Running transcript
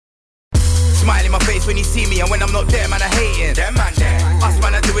Smile in my face when you see me, and when I'm not there, man, I hating. Them man there. Us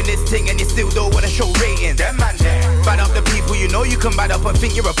man are doing this thing, and you still don't wanna show rating. Them man there. Bad up the people you know you can bad up and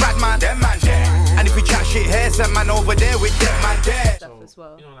think you're a bad man. Them man there. And if we chat shit here, some man over there with them man there. Stuff as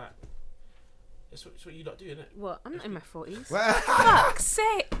well. You know, like, it's what you lot do, isn't it? What? I'm not in my 40s. Fuck's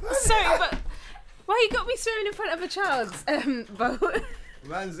sake. Sorry, but why you got me swearing in front of a child's boat?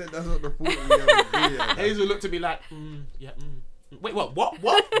 Man said that's not the 40-year-old do. Hazel looked at me like, Wait, what? What?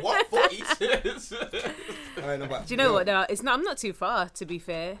 40s? Do you know what? No, it's not. I'm not too far, to be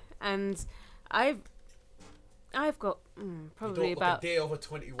fair, and I've got probably about a day over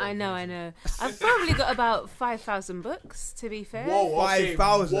 21. I know. I've probably got about 5,000 books, to be fair. Whoa,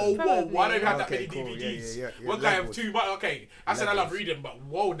 5,000. Whoa. Why don't you have that Okay, many cool. DVDs? Yeah, One guy have levels. 2, but okay. I said I love Levels. reading, but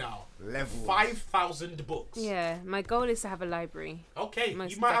whoa now. Levels. 5,000 books. Yeah, my goal is to have a library. Okay,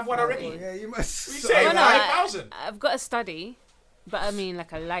 Most you might have one already. definitely. Yeah, you must. You say No, 5,000. I've got a study, but I mean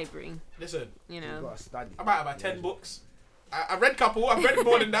like a library. Listen, You You know. got to study. I might have about 10 books. I read a couple. I've read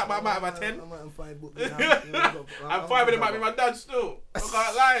more than that, but I might have about 10. I might have 5 books. And 5 of them might be my dad's still. I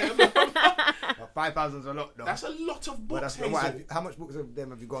can't lie. 5,000's a lot, though. That's a lot of But books, that's Hazel. how much books of them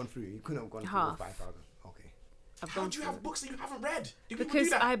have you gone through? You couldn't have gone Half. through 5,000. Okay. How do you have books that you haven't read? Do people do Because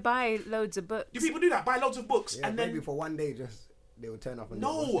that? I buy loads of books. Do people do that? Buy loads of books Yeah, and maybe then... for one day, just they will turn up and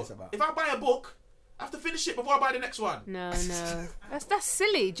No! what's this about? If I buy a book, I have to finish it before I buy the next one. No. That's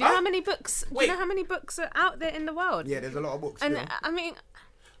silly. Do you know Huh? how many books? Do Wait. you know how many books are out there in the world? Yeah, there's a lot of books. And still. I mean,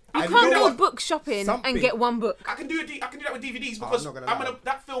 And you you can't know go what? book shopping Something- and get one book. I can do that with DVDs Oh, I'm because not gonna I'm lie. gonna.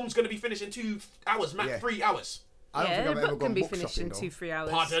 That film's gonna be finished in 2 hours, max Yeah. 3 hours. I don't Yeah, think a I've ever book gone can be book finished shopping, in though. 2-3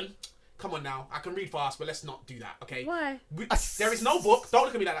 hours. Pardon? Come on now, I can read fast, but let's not do that, okay? Why? There is no book. Don't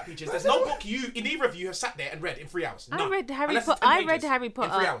look at me like that, Peaches. There's no book either of you have sat there and read in 3 hours. I None. read Harry Unless it's Potter. 10 I read pages Harry in 3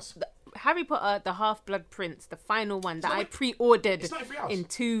 Potter. hours. Harry Potter, the Half-Blood Prince, the final one that not I in- pre-ordered It's not in 3 hours. in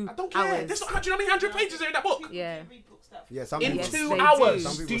 2 I don't care. hours. There's not, do you know how many 100 pages are in that book? Yeah. Yeah, some In people. Yes, 2 they hours. do.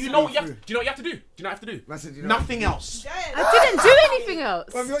 Some Do people you know what speed you have? through. Do you know what you have to do? Do you know what you have to do? Massive, you know- Nothing else. I didn't do anything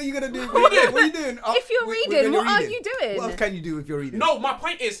else. Well, what are you gonna do? What are you doing? If you're reading, what are you doing? What else can you do if you're reading? No, my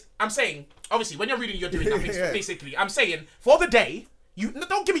point is, I'm saying, obviously, when you're reading, you're doing nothing. Yeah. Basically, I'm saying, for the day,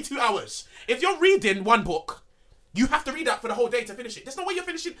 don't give me 2 hours. If you're reading one book, you have to read that for the whole day to finish it. There's no way you're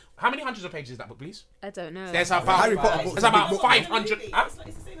finishing. How many hundreds of pages is that book, please? I don't know. There's about Harry Potter books There's are about big books. 500. Huh? It's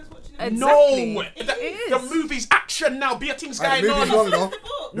the same as watching Exactly. No, It the is. movie's action now. Be a thing's Hey, going the movie's long on. though.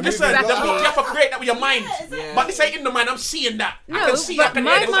 The Listen, movie's the long. book, you have to create that with your mind. exactly. But this ain't in the mind. I'm seeing that. I No, can see. I but can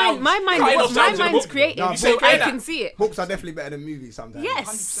my hear the mind, sounds. my I hear those mind's sounds in the mind's book. creative, No, so but- I can see it. Books are definitely better than movies sometimes.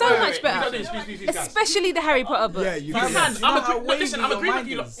 Yes, so Wait, much wait, better. you don't do this, please, guys. Especially the Harry Potter books. Yeah, you You do. can. Yeah. Do you know how Listen, I'm wavy agreeing your with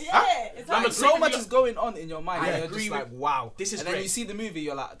you. mind lot. is? Yeah, Huh? it's I'm like So agreeing much with is you. going on in your mind. I and you're agree just with- like, wow. This is and then great. you see the movie,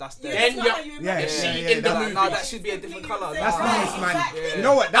 you're like, that's there. Then That's you how you Yeah, remember see yeah, in yeah, the that's- movie. Nah, that should be a different colour. That's nice, man. Exactly. You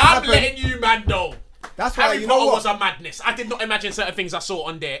know what? That I'm happened. letting you, man, know. That's why Harry you know Potter what? was a madness. I did not imagine certain things I saw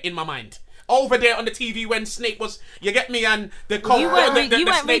on there in my mind. Over there on the TV when Snape was, you get me, and the You weren't, the you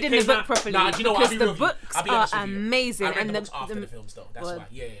weren't Snape reading the came book out. properly Nah, do you know what? because I'll be the real with you. books I'll be are honest with you. amazing. I read And the the, books after the films, though. That's well- why.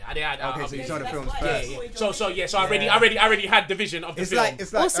 Yeah, I did. Okay, so you saw the films first. So I already had the vision of the It's film.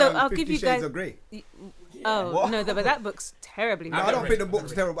 like Also, I'll 50 give you Shades guys- of Grey. oh no, but that book's terribly No, I I bad. don't read think the it.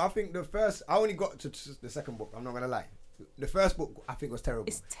 book's terrible. I think the first. I only got to the second book. I'm not gonna lie. The first book I think was terrible.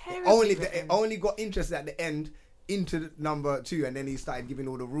 It's terribly Only written. only got interested at the end into the number 2, and then he started giving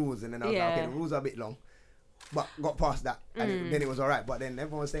all the rules, and then I was like, Yeah. okay, the rules are a bit long, but got past that, and then it was alright. But then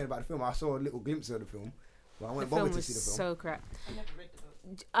everyone was saying about the film. I saw a little glimpse of the film, but I The went film bothered to was see the film. so crap. I never read the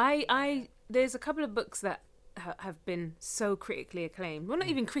book. I there's a couple of books that have been so critically acclaimed. Well, not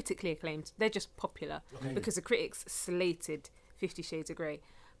even critically acclaimed. They're just popular because the critics slated 50 Shades of Grey.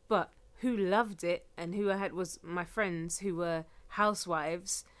 But who loved it and who I had was my friends who were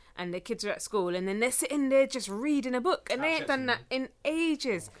housewives and their kids are at school and then they're sitting there just reading a book and they ain't done that in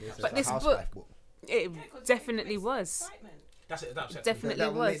ages. Okay, so But it's this a book, housewife book. it definitely was. Excitement. That's it. That's it. Definitely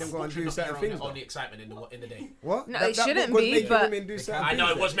That will make was. them go and Should do not certain be things. around though. on the excitement in the day. What? No, That- it that shouldn't book was be, making but- women do certain I know,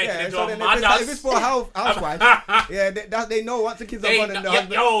 things it was then. making them so do then mothers. if it's for housewives, yeah, they know once the kids are They, born and the yeah,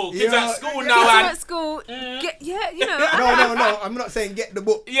 husband. yo, kids Yeah. at school Kids now, are and at school. Yeah, you know. No, I'm not saying get the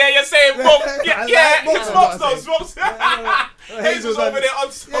book. yeah, you're saying book. Yeah, I yeah. like books, Smokes I'm though, not smokes. Hazel's Hazel's over there on Yeah,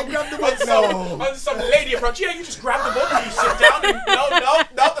 some, grab the on book. some, No. on some lady approach. Yeah, you just grab the book and you sit down. And, no,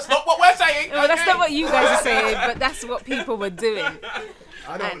 that's not what we're saying. Well, that's okay? not what you guys are saying, but that's what people were doing.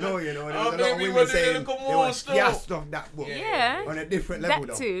 I don't know, you know. There Oh, was a lot of maybe women we'll do a saying little they more were still. gassed off that book. Yeah. On a different level,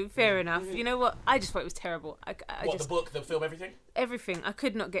 That though. too, fair enough. You know what? I just thought it was terrible. I What, just the book, the film, everything? everything. I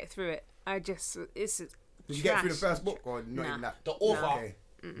could not get through it. It's Did you get through the trash. first book or not Nah. even that? The author Okay.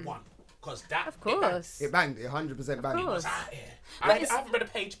 won. Because that Of course. It banged. It 100% banged. Of course. Yeah. But I it's- haven't read a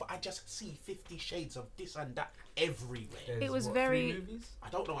page, but I just see 50 Shades of this and that everywhere. There's, It was what, very- 3 movies? I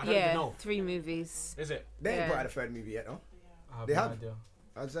don't know. I don't even Yeah, know. 3 movies. Is it? They ain't Yeah. put out a third movie yet, though. I have They no have? idea.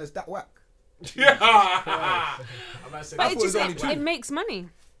 I was it's that whack. Yeah. But it thought it was just only 2. it makes money.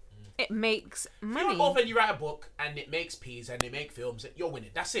 It makes You're an money. author and you write a book and it makes peas and they make films, you're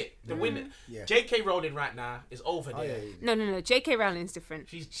winning. That's it. The winner. Yeah. J.K. Rowling right now is over Oh, there. yeah, yeah. No. J.K. Rowling's different.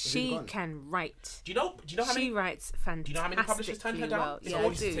 She's she gone? can write. Do you know how many? She writes fantastically. Do you know how many publishers turned her down? well. It's Yeah, I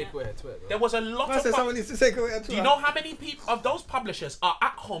always do. Take away her Twitter. There was a lot I said of. someone needs to take away a Do you know how many people of those publishers are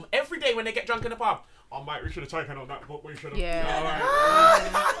at home every day when they get drunk in the pub? Oh, mate, we should have taken on that book. We should have. Yeah.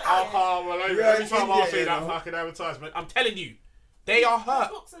 I can't believe it. Yeah, Every time I India, see you that know. fucking advertisement, I'm telling you, they are hurt.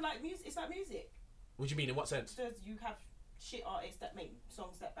 Books are like music. It's like music. What do you mean? In what sense? There's, you have shit artists that make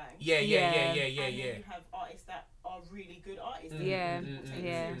songs that bang. Yeah. And then you have artists that are really good artists. that Yeah, people take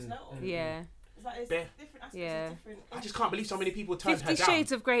yeah, serious note of. yeah. It's like there's Bear. different aspects Yeah. of different. I just can't believe so many people turned her 50 down.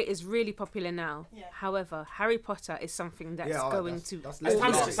 Shades of Grey is really popular now. Yeah. However, Harry Potter is something that's going to that's It's timeless.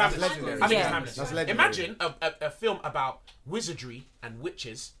 legendary. It's That's timeless. legendary. I think Yeah. it's timeless. That's legendary. Imagine a film about wizardry and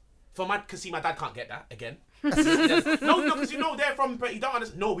witches. For my, cause see, my dad can't get that again. no, because they're from, but you don't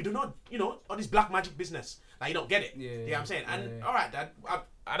understand. No, we do not. All this black magic business. Like you don't get it. Yeah, You know what I'm saying? And yeah. all right, Dad,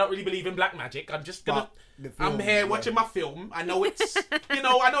 I don't really believe in black magic. I'm just gonna. But the film, I'm here yeah. watching my film. I know it's, I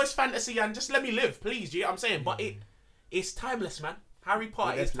know it's fantasy, and just let me live, please. You know what I'm saying? But it's timeless, man. Harry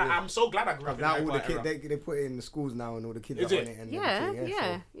Potter Yeah, is. definitely. I'm so glad I grew up in Now Harry all the Potter. kids they put it in the schools now and all the kids Is are it? on it and Yeah,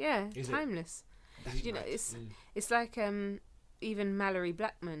 everything, yeah, Is it? timeless. You know, it's like even Mallory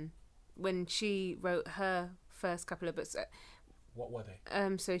Blackman when she wrote her first couple of books. What were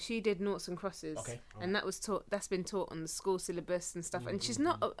they? So she did Noughts and Crosses, Okay, and that was taught. That's been taught on the school syllabus and stuff. And she's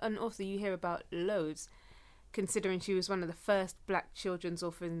not an author you hear about loads, considering she was one of the first black children's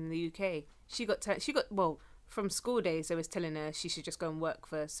authors in the UK. She got from school days. They was telling her she should just go and work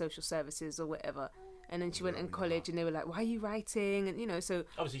for social services or whatever. And then she went in college, and they were like, "Why are you writing?" And so.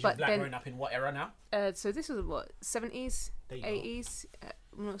 Obviously, she's but black then- growing up in what era now? So this was what 70s, There you go. 80s.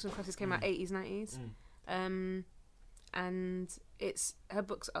 Noughts and Crosses came out 80s, 90s. And her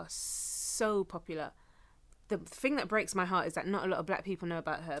books are so popular. The thing that breaks my heart is that not a lot of black people know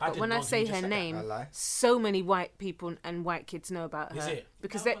about her. But didn't when know I until say you just her said that. name, I lie. so many white people and white kids know about her. Is it?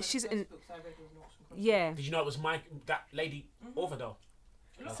 Because That was she's one of in. the first books I read was Noughts and Crosses. Yeah. Did you know it was that lady author though?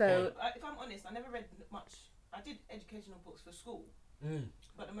 So If I'm honest, I never read much. I did educational books for school, Mm.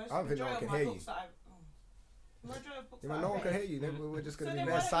 but the most I don't think no majority one of can my hear books you. that majority of books Yeah, that but I no one can read. hear you. We're just So gonna then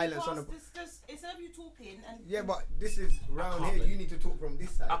be why bare don't you silence on the. pass instead of you talking and Yeah, but this is round can't here. believe- You need to talk from this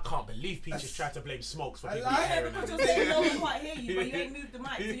side. I can't believe Peaches tried to blame Smokes for I people lie. yeah, hearing because her. you're saying no one quite hear you, but you ain't moved the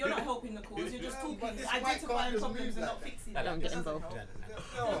mic, so you're not helping the cause. You're just Yeah, talking, but this mic identifying can't just problems move and like not that. fixing Don't them. get It doesn't involved.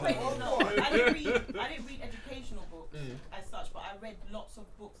 help. No, No, I didn't read educational books as such, but I read lots of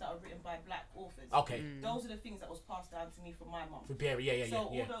books that were written by black authors. Okay. Those are the things that was passed down to me from my mum. For Barry, yeah. So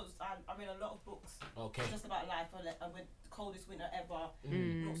all those, I read a lot of books Okay. just about life. I went Coldest Winter Ever,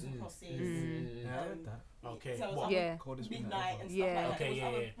 Noughts and Crosses. Yeah, I read that. Okay. Tales What? of Yeah. Coldest Winter Midnight Ever. and Yeah. stuff like that. Okay, There was yeah.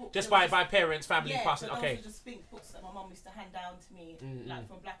 other books. Just There by was parents, family yeah, passing. but Okay. those were just think books that my mum used to hand down to me, like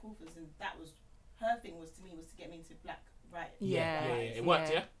from black authors, and that was her thing. Was to get me into black writing. Yeah. Yeah. It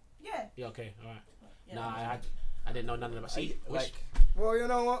worked, yeah. Yeah. Yeah. Okay. All right. Yeah. Nah, I didn't know none of that. See, Like Well, you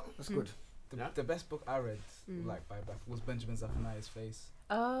know what? That's good. the best book I read, like by black, was Benjamin Zephaniah's Face.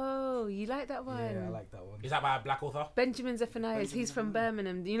 Oh, you like that one? Yeah, I like that one. is that by a black author? Benjamin Zephaniah, he's from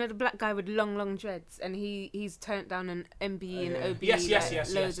Birmingham. You know the black guy with long dreads, and he's turned down an MBE and yeah. OBE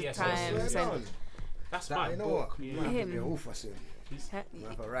Yes, loads of yes. times. Swear and down. That's That- fine. You know what? Yeah. You might have to be Him. an author soon. You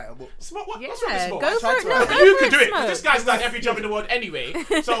have to write a book. Smoke, what's wrong with Yeah, Smoke? go I for tried it. to No, write. go You for can it, do it. 'cause Smoke. This guy's done every job in the world anyway.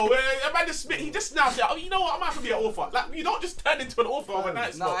 So Amanda Smith, he just now said, "Oh, you know what? I might have to be an author." Like you don't just turn into an author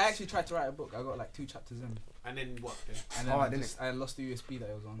overnight. No, I Smokes. actually tried to write a book. I got like 2 chapters in, And then what? Then? and then Alright, didn't I lost the USB that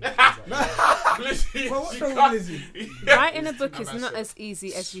it was on. I was like, Lizzie, Well, what's you wrong can't- with Lizzie? Writing a book is Amanda not Smith. as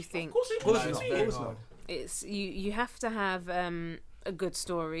easy as you think. Of course, course it it's is. very course hard. It's you have to have a good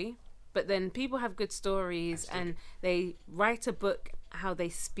story, but then people have good stories and they write a book how they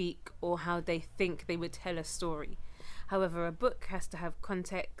speak or how they think they would tell a story. However, a book has to have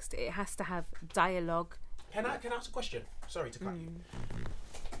context. It has to have dialogue. Can I ask a question? Sorry to cut you.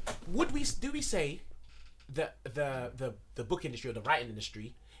 Do we say that the book industry or the writing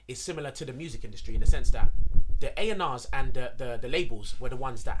industry is similar to the music industry in the sense that the A&Rs and the labels were the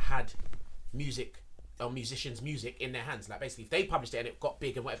ones that had music or musicians' music in their hands? Like basically, if they published it and it got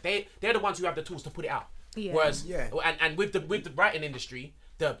big and whatever, they're the ones who have the tools to put it out. Yeah. Whereas, Yeah. and with the writing industry,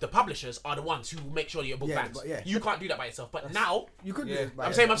 the publishers are the ones who make sure your book bands. You can't do that by yourself. But now You could do it.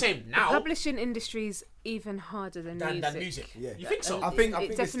 I'm saying now Publishing industry's even harder than music. Yeah. You think so? I think it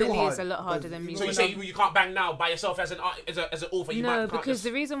it's definitely still is a lot harder than So music. you say you can't bang now by yourself as an author? You No, can't because just-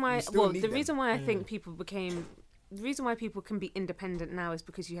 the reason why, still need the them. reason why I think people became, the reason why people can be independent now is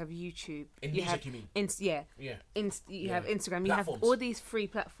because you have YouTube. In you music, have you mean? Yeah. You have Instagram. You Platforms. have all these free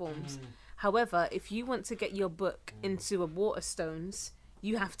platforms. However, if you want to get your book into a Waterstones,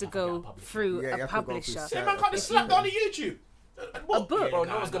 you have to go through Yeah, you a have to go through publisher. certain- Man can't just slap that on the YouTube. A book. Bro,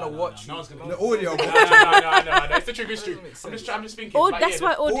 no one's gonna watch you. No one's gonna The audio. No. It's the true history. I'm just thinking. Or like, that's yeah,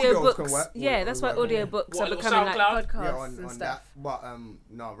 why audios audiobooks. can work. Yeah, that's why Audio- audiobooks What, are little becoming like SoundCloud? podcasts Yeah, and on stuff. that. But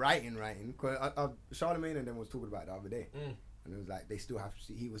no, writing. Cause Charlemagne and them was talking about it the other day, and it was like they still have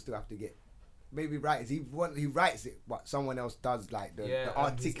to. He will still have to get. Maybe writers. He writes it, but someone else does like the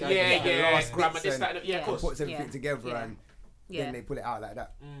articulation. Yeah, the last grammar, bits this, and that, yeah, of course. puts everything Yeah. together, Yeah. and Yeah. then they pull it out like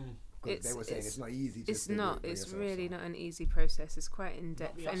that. Because they It's- were saying it's not easy. It's to do not. it by It's yourself, really so. not an easy process. It's quite in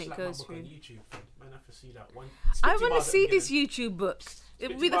depth, Yeah, I and it slap my goes book through. on YouTube. Man, I have to see that one. I Spit 2 want to bars at see the this beginning. YouTube book.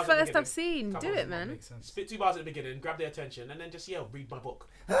 It'll 2 be the bars at the first I've beginning. seen. Come Do on, it, man, man. Makes sense. Spit 2 bars at the beginning, grab their attention, and then just read my book.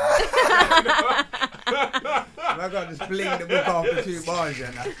 I got to split the book after 2 bars, you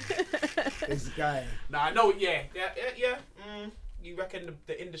know. This guy. Nah, I know. Yeah. You reckon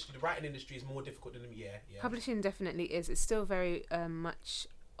the industry, the writing industry, is more difficult than yeah. Publishing definitely is. It's still very much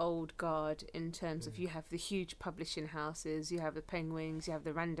old guard in terms of you have the huge publishing houses, you have the Penguins, you have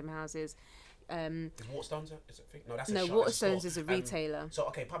the Random Houses. Is Waterstones is it a thing? No, that's No, a shop, Waterstones that's a is a store. retailer. So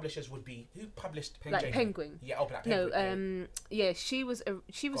okay, publishers would be who published Like Jane? Penguin. Yeah, Black No, Penguin. yeah, she was Go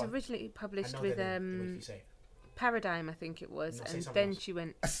on. originally I published know with their name, the way you say it. Paradigm, I think it was, No, say and someone then else. she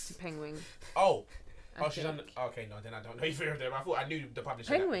went to Penguin. Oh, I she's on. think. Okay, no, then I don't know either of them. I thought I knew the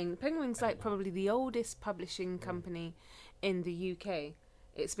publisher. Penguin's like probably the oldest publishing company in the UK.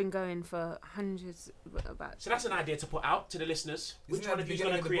 It's been going for hundreds. So that's an idea to put out to the listeners. Which Isn't one that of the you's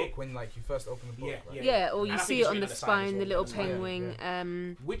beginning gonna of the create? book when like you first open the book? Yeah, right? Yeah, or And you I think see it's it on written the on the side spine, as the well, little that's why,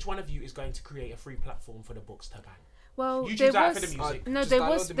 penguin. Which one of you is going to create a free platform for the books to bang? Well, YouTube's there out was for the music. no, Just there download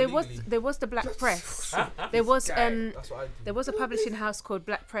was them there was illegally. there was the Black Press. There was That's what I do. there was a publishing house called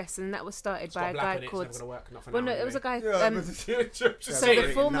Black Press, and that was started It's by got a black guy on it, it's called. never gonna work. Not for Well, now, no, it was a anyway. guy. So So Say the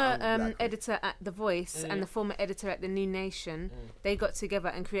it. former Black. editor at The Voice and the former editor at The New Nation, they got together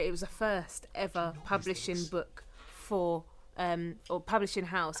and created. It was the first ever publishing book for or publishing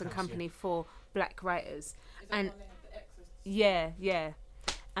house and company for black writers. Is that And one they have the Exorcist? yeah.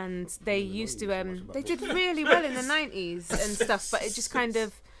 And they used to they did really well in the 90s and stuff, but it just kind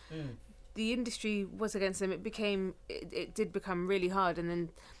of the industry was against them. It did become really hard, and then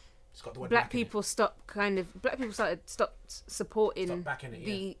It's got the word black in it. people stopped stopped supporting Stopped backing it,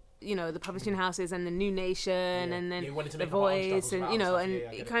 the the publishing houses and the New Nation and Yeah, then you wanted to the make up our own Voice struggles and about and stuff. Yeah,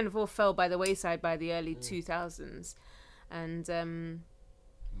 I it get kind of all fell by the wayside by the early 2000s, and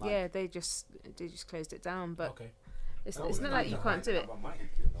yeah, they just closed it down. But Okay. it's not like you can't do it.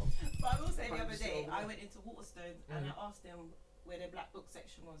 But I will say the other day, I went into Waterstones and I asked them where their black book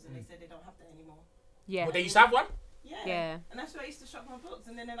section was, and they said they don't have that anymore. Yeah, Well, they used to have one. Yeah. And that's where I used to shop my books,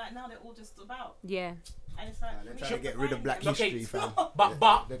 and then they're like, now they're all just about. yeah. And it's like, They're we trying should to get rid of find black them. Okay. history, fam.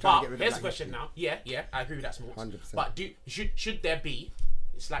 But They're trying to get rid of here's the black question history. now. Yeah, I agree with that, Small. 100%. But should there be?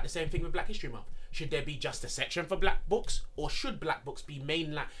 It's like the same thing with Black History Month. Should there be just a section for black books, or should black books be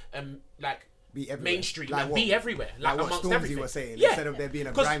like Be everywhere. mainstream, Like like what- be everywhere, like what amongst Stormzy everything? was saying, Yeah. instead of there being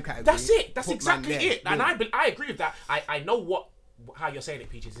a 'Cause grime category. That's it. That's put man exactly there. it. And Boom. I agree with that. I know how you're saying it,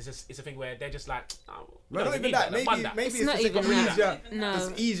 Peaches. It's a thing where they're just like, oh, Well, no, not we even need that. fund Maybe that. it's not just even like that. easier. No,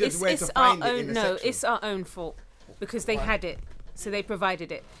 It's easier way to our find it own. in the No, section. it's our own fault because they had it, so they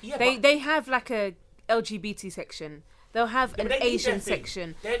provided it. Yeah, they but- they have like a LGBT section. They'll have Yeah, an but they need Asian their thing.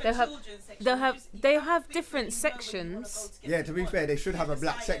 section. They're the They'll have Children's section, they'll you have just- you they'll can't have pick different when you know when you wanna go sections. to get Yeah, what to you be want. fair, they should have a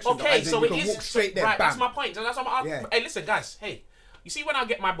black Decide. section. Okay, as in so you it can is walk straight there, right. bam. That's my point. So that's what I'm. Yeah. Hey, listen, guys. Hey, you see when I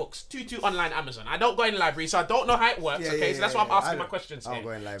get my books, 2 online Amazon. I don't go in the library, so I don't know how it works. Yeah, Okay, yeah, so that's yeah, why I'm yeah. asking I my don't- questions. I'll here. go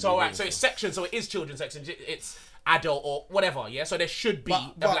in library, So yeah, so it's so. sections. So it is children's section. It's adult or whatever. Yeah. So there should be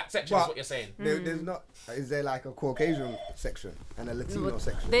a black section. Is what you're saying. There's not. Is there like a Caucasian section and a Latino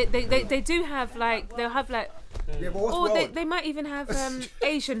section? They do have like they'll have like Yeah, but what's or world? they might even have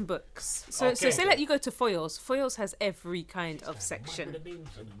Asian books. So Okay. say like you go to Foyles. Foyles has every kind of section.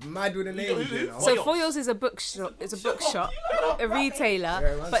 Mad with the names, who? you know. So Foyles. Foyles is a bookshop. It's a bookshop, a retailer.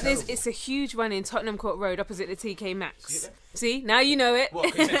 Yeah, man, But terrible. it's a huge one in Tottenham Court Road, opposite the TK Maxx. See, now you know it. What?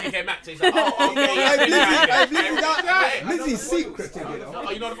 Because TK Maxx. He's like, oh, okay. I've yeah, Lizzie yeah, that. yeah. Lizzie's secret, you know.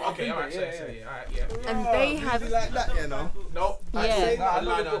 Oh, you know the okay. All right. Yeah. All right. Yeah. And they have Lizzie like that, you know. No. Yeah.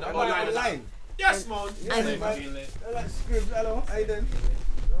 Online. Online. Yes, man. And- I like scribs. Hello, how you doing?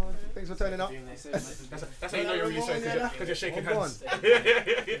 Thanks for turning up. That's how you know you're really sorry, because you're shaking hands.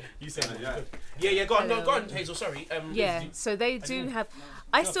 You said it. Yeah, go on, Hazel, sorry. Yeah, so they do have.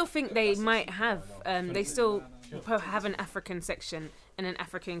 I still think they might have. They still have an African section and an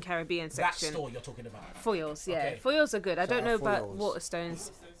African Caribbean That section. store you're talking about. Foils, yeah. Okay. Foils are good. I don't know Shout out about Foils.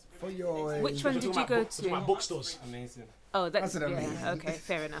 Waterstones. For your Which one did you go Talking about to? bookstores. Amazing. Oh, that's That's an amazing. yeah. Okay,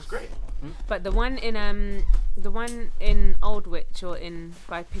 fair enough. Great. But the one in Aldwych or in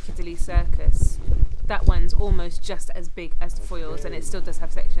by Piccadilly Circus, that one's almost just as big as the Foils, and it still does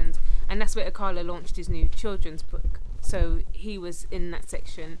have sections. And that's where Akala launched his new children's book. So he was in that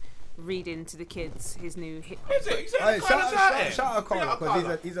section reading to the kids his new hit. Is it? Is Hey, it shout out Carl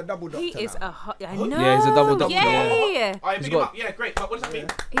because he's a double doctor. He is now. a I know. Yeah, he's a double doctor, Yeah. I He's pick him got- up. Yeah, great. But what does that mean?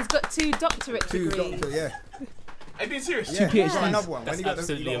 He's got 2 doctorate Two degrees. doctor, yeah. Are you being serious? Yeah, PhDs. he's got another one. That's When he got the-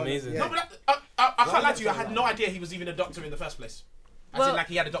 absolutely he got- amazing. yeah. No, but I can't lie to you. I had no idea he was even a doctor in the first place. As in, Well- like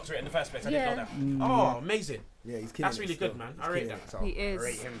he had a doctorate in the first place. I didn't know Yeah. that. Oh, amazing. Yeah, he's killing That's it really still. good, man. He's I rate killing that. it, so He is. I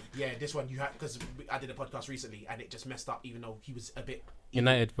rate him. Yeah, this one you had because I did a podcast recently and it just messed up, even though he was a bit.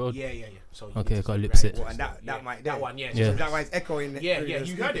 United, bro. Yeah. So you Okay, need to got just lips rewrite it. Well, and that might that one, yeah. Yeah. So that why it's echoing. Yeah, through the you heard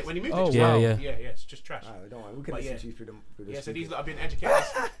speakers. it when he moved Oh, it. Yeah, wow. yeah. Yeah, it's just trash. Don't worry, we can But listen yeah. to you through the Yeah, so speakers. these lot have been educators.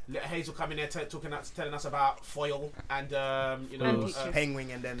 Let Hazel come in there telling us about foil and you know And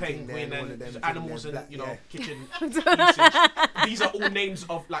penguin and them thing there, penguin all of and them animals thing there, and you know yeah. kitchen usage. These are all names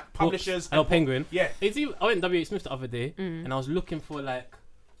of like publishers. I know Penguin. Yeah. It's even, I went to WH Smith the other day and I was looking for like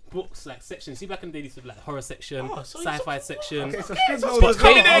books, like sections. See, back in the day, they used to have, like horror section, Oh, so sci-fi section. Okay, so Yeah, so Scribbles Scribbles as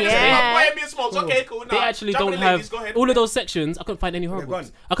come in well. there, just Yeah. buy me a smokes. Okay, cool. They Nah, actually jump don't in the have ladies, go ahead. all of those sections. I couldn't find any horror They're books.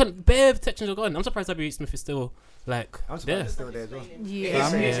 gone. I couldn't. Bare sections are gone. I'm surprised WH Smith is still like I'm surprised there. it's still there as well.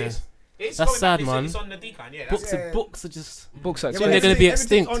 Yeah. It's That's going sad, back, man. It's on the decline. Yeah, Books, Yeah. books are just. Books Yeah, actually. they're gonna be everything's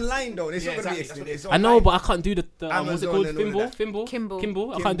extinct. online though. It's Yeah, not gonna be exactly, extinct. It's I know, online. but I can't do the what's it Amazon called? and all of Fimble? Kimble.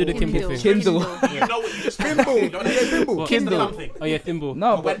 Kimble? I can't do the Kindle. Kimble thing. Kindle. You know what you just Thimble. You know what I mean? Yeah, Thimble. What? Kindle. Something. Oh yeah, Thimble.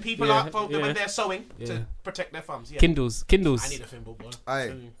 No, But when but people yeah, are yeah. when they're sewing Yeah. to protect their thumbs, yeah. Kindles. I need a thimble, boy.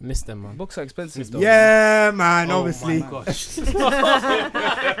 Aye. Miss them, man. books are expensive though. Yeah, man. Oh Obviously, my gosh.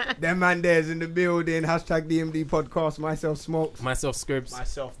 them man there's in the building. Hashtag DMD podcast. Myself Smokes. Myself, Scribs.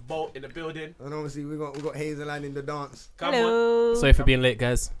 Myself, Bolt in the building. And obviously we got Hazeline in the dance. Come on. Hello. Sorry for being late,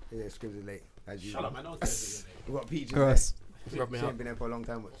 guys. Yeah, Scribs is late as Shut up, usual. man. Don't tell me. We got Peaches. Gross. She Rub me ain't up. been there for a long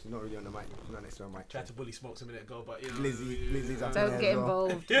time, but she's not really on the mic. She's not next to her mic. Tried to bully Smokes a minute ago, but you know. Lizzie's up Don't there get as well.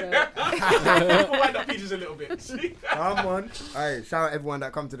 involved. People wind up Peaches a little bit. See? Come on. Alright, shout out everyone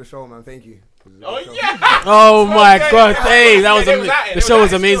that come to the show, man. Thank you. It was a Oh good show. yeah. Oh my Yeah, god, yeah, hey, that yeah, was they amazing. at it, The they show at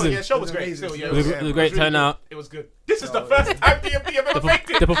was it. amazing. Still, yeah, the show was It was great. amazing. Still, yeah, It It was Yeah, a great really good. turnout. It was good. This is the first time DMD have ever faked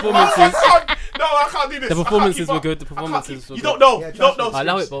it. The performances. No, I can't do this. The I can't performances keep were up. good. The I can't performances keep- were You good. don't know. Yeah, You don't know. I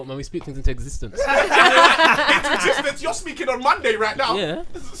allow it, Scripps. but man, we speak things into existence. Into existence. You're speaking on Monday right now. Yeah.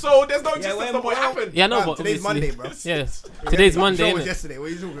 So there's no existence when- of what happened. Yeah, I know, Fam, but today's obviously. Monday, bro. Yes. Today's The Monday, show was innit? yesterday. What are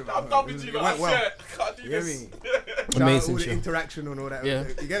you talking about? I'm done with you. It Lot. went I well. swear. I can't do You get this. me? Shout out Amazing all the show. interaction and all that. Yeah.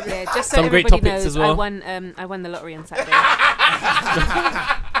 You get me? Yeah, just so Some great everybody topics knows, as well. I won the lottery on Saturday.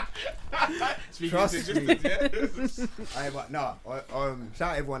 Speaking Trust into me. existence, yeah. Aye, but no.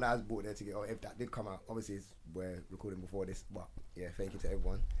 Shout out everyone that has bought their ticket. Or if that did come out, obviously we're recording before this. But yeah, thank you to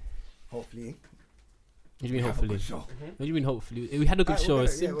everyone. Hopefully, What do you mean, we have a hopefully? good show. What do you mean, hopefully? We had a good Alright, show. we're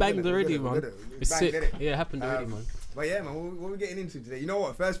It's good, yeah, it we're banged good, we're already, good, we're man. good. It's Banged, sick. innit? Yeah, it happened already, man. But yeah, man, what are we getting into today? You know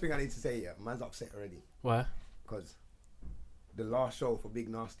what? First thing I need to say, yeah, man's upset already Why? because the last show for Big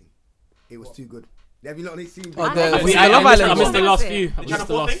Nasty, it was too good. Have you not seen? Oh, I the- haven't the seen I it. Love I Island missed the one. last Is it? few. I The missed the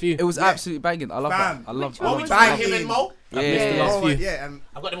Channel last 4 few. It was Yeah. absolutely banging. I love Fam. that. I love. Which I one love was that. Bang that? I love him it. and Mo. I missed the Yeah. last Oh, few. yeah,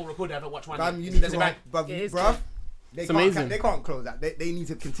 I've got them all recorded. I haven't watched one. fam, yet. you need Does to it watch, bang? bruv, It is bruv. good. They It's can't, amazing. they can't close that. They need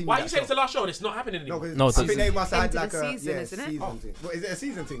to continue. Why are that you saying show. it's the last show and it's not happening No, anymore? because No, I it's think they season. must have had End of like the a season, isn't it? season thing. Well, is it a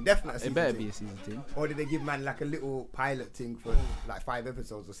season thing? Definitely a It season better thing. be a season two. Or did they give man like a little pilot thing for like 5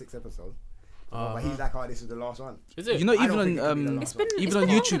 episodes or 6 episodes? But he's like, oh, this is the last one. Is it? You know, I don't even think it could be the on last It's been even it's on been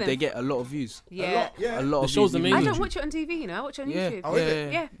longer YouTube than- they get a lot of views. A Yeah. lot, yeah. A lot The of show's views. even I amazing. on don't YouTube. watch it on TV, you know. I watch it on Yeah. YouTube. Oh, is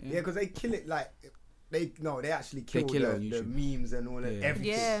it? Yeah. Yeah, because they kill it like they actually kill, kill it the, on the YouTube. memes and all that Yeah.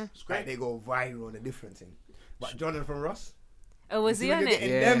 everything. Yeah. It's great. Like they go viral on a different thing. But Jonathan Ross, Oh, was see he when on you're it?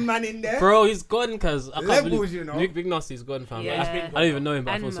 getting Yeah. them man in there. Bro, he's gone because I can't Levels, believe you know. Luke Big Nasty's gone, fam. Yeah. I don't even know him,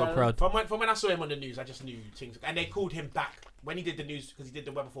 but I And feel so Mo. proud. From when I saw him on the news, I just knew things. And they called him back when he did the news because he did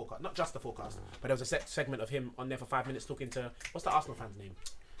the weather forecast, not just the forecast, but there was a segment of him on there for 5 minutes talking to what's the Arsenal fan's name?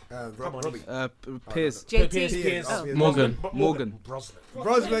 Come on, Robbie. Piers. JT. Piers. Oh. Morgan. Morgan. Brosnan.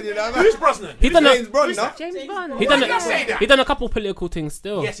 Brosnan, you know. Who's Brosnan? He done a- James Bond, no? James Bond. He done Why did I say a, that? he done a couple political things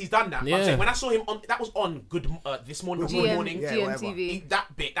still. Yes, he's done that. But I'm Yeah. saying, when I saw him on, that was on This Morning. Good Morning. Yeah, GMTV.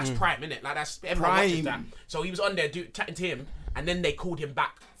 That bit, that's prime, innit? Like that's everyone Prime. watches that. So he was on there chatting to him, and then they called him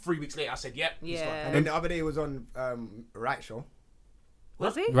back 3 weeks later, I said, yep, he's gone. Yeah. And then the other day it was on Right Show.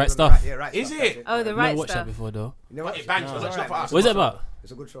 Was it? Right Stuff. Yeah, Right Is Stuff, it? that's Oh, the I've right never watched stuff. that before though. You know But what? it bangs, No, but it's not for us. What is it about?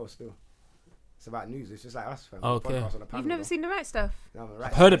 It's a good show still. It's about news. It's just like us, fam. Oh, okay. Podcast on a panel, You've never though. seen the right stuff. No, Right I've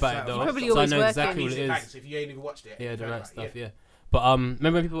Stuff. heard It's about like it though, us. Probably so I always know working. exactly what Music it is. bangs, if you ain't even watched it. Yeah, the Very right stuff. yeah. Yeah. But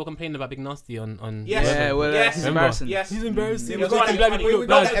remember when people were complaining about Big Nasty on Yes. Yeah, well, Yes. it's Remember? embarrassing. Yes. He's embarrassing. Yeah, It was we got funny, that- funny. we got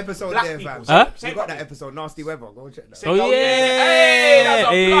Black that episode black there, people. fam. Huh? Say We got that properly. episode, Nasty Weather. Go check that. Say Oh go, yeah, Hey, that's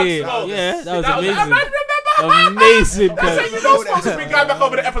a hey, blood smoke. yeah, that was I amazing. remember. Amazing. That's how cuz. you know supposed to be going back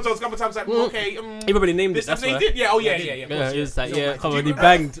over the episodes a couple times. Like, okay, Everybody named it. this That's they why. did. Yeah. Oh yeah. Yeah, Yeah. Of Yeah, course, it was like, Yeah, yeah, like, come do on, you he remember?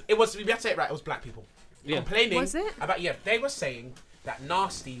 banged. It was. We have to say it right. It was black people complaining. Was it? About they were saying that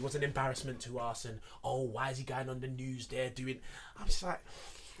Nasty was an embarrassment to us, and oh, why is he going on the news there doing? I'm just like,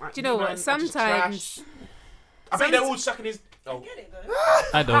 Do you know what? man, are just Sometimes. trash. I think they're all sucking his. Oh, Get it though.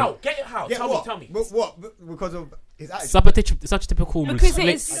 I don't. how? Get it? How? Yeah, Tell what? me. But what? Because of his attitude. Such typical Because it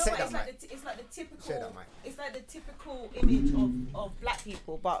slick. is- You know Say what? that, It's like the Say that, typical. Mike. It's like the typical image of black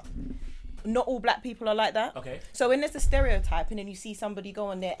people, but not all black people are like that. Okay. So when there's a stereotype, and then you see somebody go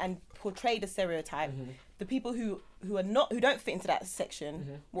on there and portray the stereotype, the people who don't fit into that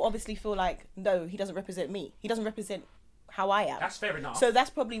section will obviously feel like, no, he doesn't represent me. He doesn't represent how I am. That's fair enough. So that's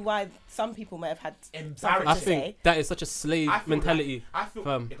probably why some people may have had something Embarrassing. I to think say. that is such a slave I feel mentality like- I feel-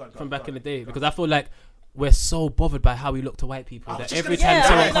 from Yeah, go on, from back go in on, the day go on. because I feel like we're so bothered by how we look to white people I was that just every gonna time say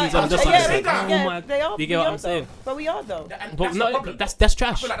someone that. comes Like, on just yeah, like, yeah, oh yeah, my, they are. you get we what are I'm saying? though. But we are though. And But that's no, the problem. that's I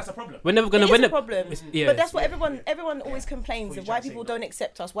trash. feel like that's a problem. We're never gonna It is win a it. problem. Yeah, But that's what everyone always complains What of. you White trying to people say, don't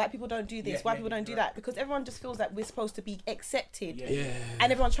accept us. White people don't do this. Yeah, white yeah, people don't do yeah. that, because everyone just feels like we're supposed to be accepted. Yeah. And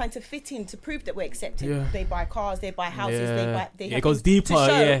everyone's trying to fit in to prove that we're accepted. Yeah. They buy cars, they buy houses, they It have goes things to deeper,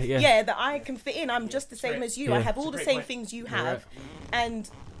 show. yeah. that I can fit in. I'm just the same great. as you. Yeah. I have It's all a the great same point. things you You're have, and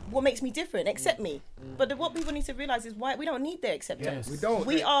what makes me different. Accept me. But what people need to realize is why we don't need their acceptance. We don't.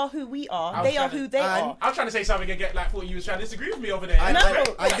 We are who we I are. was They are trying who to- they and- are. I was trying to say something and get like thought you was trying to disagree with me over there. And, No.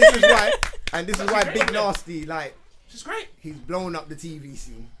 and this is why great, Big isn't it? Nasty, like, Which is great. he's blown up the TV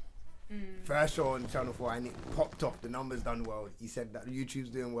scene. First show on Channel 4 and it popped off. The numbers done well. He said that YouTube's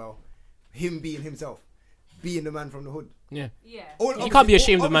doing well. Him being himself, being the man from the hood. Yeah, Yeah. you can't be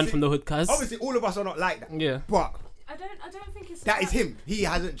ashamed of a man from the hood, cuz. Obviously, all of us are not like that. Yeah, But I don't think it's that is about- him. He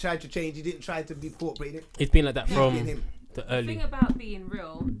hasn't tried to change. He didn't try to be incorporated. it's been like that He's from been him. the The early. thing about being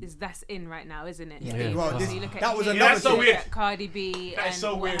real is that's in right now, isn't it? Yeah. Being Well, real. this- So you look at that was him, another That's so you look weird. at Cardi B That is and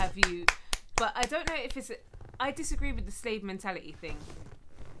so what weird. have you. But I don't know if it's. I disagree with the slave mentality thing.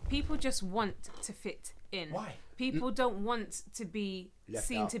 People just want to fit in. Why? People don't want to be Left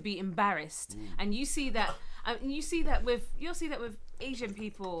seen out. to be embarrassed, and you see that. You'll see that with Asian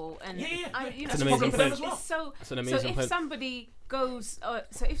people, and Yeah, yeah, I, yeah. you know, That's an it's- amazing it's, point. as well. it's so. That's an So amazing if point. somebody goes,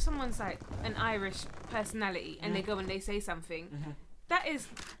 so if someone's like an Irish personality and they go and they say something, that is,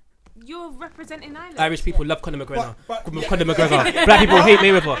 you're representing Ireland. Irish people love Conor McGregor. But- Conor McGregor. Black people hate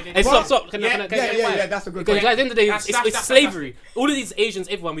Mayweather. Hey, stop. Can I Yeah, get quiet? yeah. That's a good Because point. at the end of the day, That's it's slavery. All of these Asians,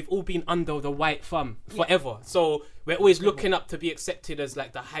 everyone, we've all been under the white thumb forever. So we're always looking up to be accepted as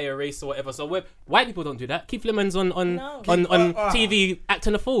like the higher race or whatever. So white people don't do that. Keith Lemon's on No. TV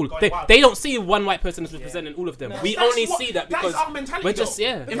acting a fool. Going wild. They don't see one white person as representing all of them. We That's only what- see that that is because our mentality, we're just though.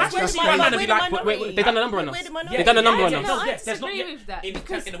 yeah. Imagine We're if the you man minority. to be like, We're the minority. They've done a number on us. We're the minority. They've done a number on No, us. I Yeah, there's disagree not- with that in-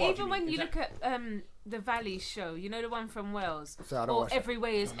 because in the world, even you when mean, you look at the Valley show, you know the one from Wales, So I don't or watch that. Every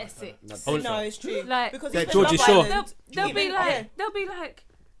Way is Essex. Oh, No, it's true. Like- because Yeah, even Georgie Love Shaw. Island, They'll be even- like,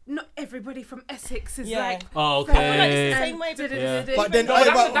 not everybody from Essex is Yeah. like. Oh, I feel like it's okay. the same way. And because- Yeah. But then, No, but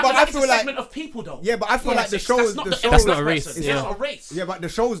that's I a feel like, segment of people though. yeah, but I feel like the That's shows, not the the shows, That's not a race, It's yeah. not a race. yeah, but the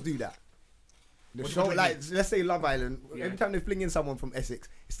shows do that. The What show, do you like, mean? let's say Love Island. Yeah. Every time they fling in someone from Essex,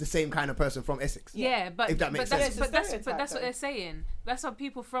 it's the same kind of person from Essex. Yeah, but If that makes that's, sense. but that's Stereotype, what though. they're saying. That's what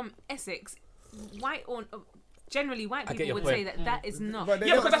people from Essex, white or generally white I get people your would point. say that is not. But they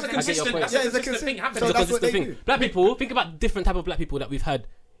Yeah, don't- because that's a I get your consistent. point. That's Yeah, a it's a consistent thing consistent- happening. so Because that's it's what the they thing. do. Black people, think about different type of black people that we've had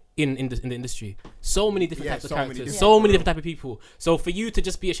in the industry. So many different Yeah, types of so many characters, different- so Yeah. many different type of people. So for you to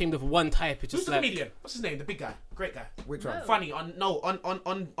just be ashamed of one type, it's Who's just the like comedian? What's his name? The big guy, great guy, Which one? funny on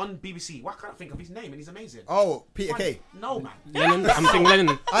BBC. Why can't I think of his name? And he's amazing. Oh, Peter Funny. Kay. No man. Lennon. I'm thinking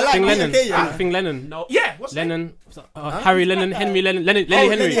Lennon. I like Thing Peter Lennon. Kay, yeah. Thing Lennon. No. Yeah. What's his name? Lennon. Harry Lennon. Henry Lennon. Lenny Oh,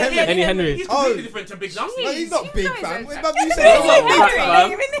 Henry. Lenny Henry. Lenny Henry. He's completely Oh. different to Big Nasty. No, he's not big, guys fam. are- Wait, but you Oh, said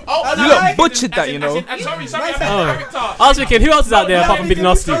Oh, You lot butchered that, you know. And sorry, I meant Oh. character. I was thinking, who else is out there apart from Big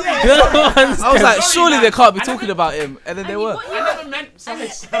Nasty? I was like, Sorry, surely man. they can't be I talking never- about him, and then they were. What I never meant. Sorry,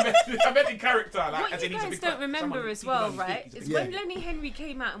 I meant in character. Like, What as you in he's a guys big don't someone remember as people well, don't right? think he's a Is big when Yeah. Lenny Henry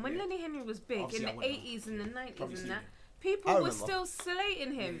came out, and when Lenny Henry was big Obviously, in I the wouldn't know. 80s and the 90s Probably and seen that, it.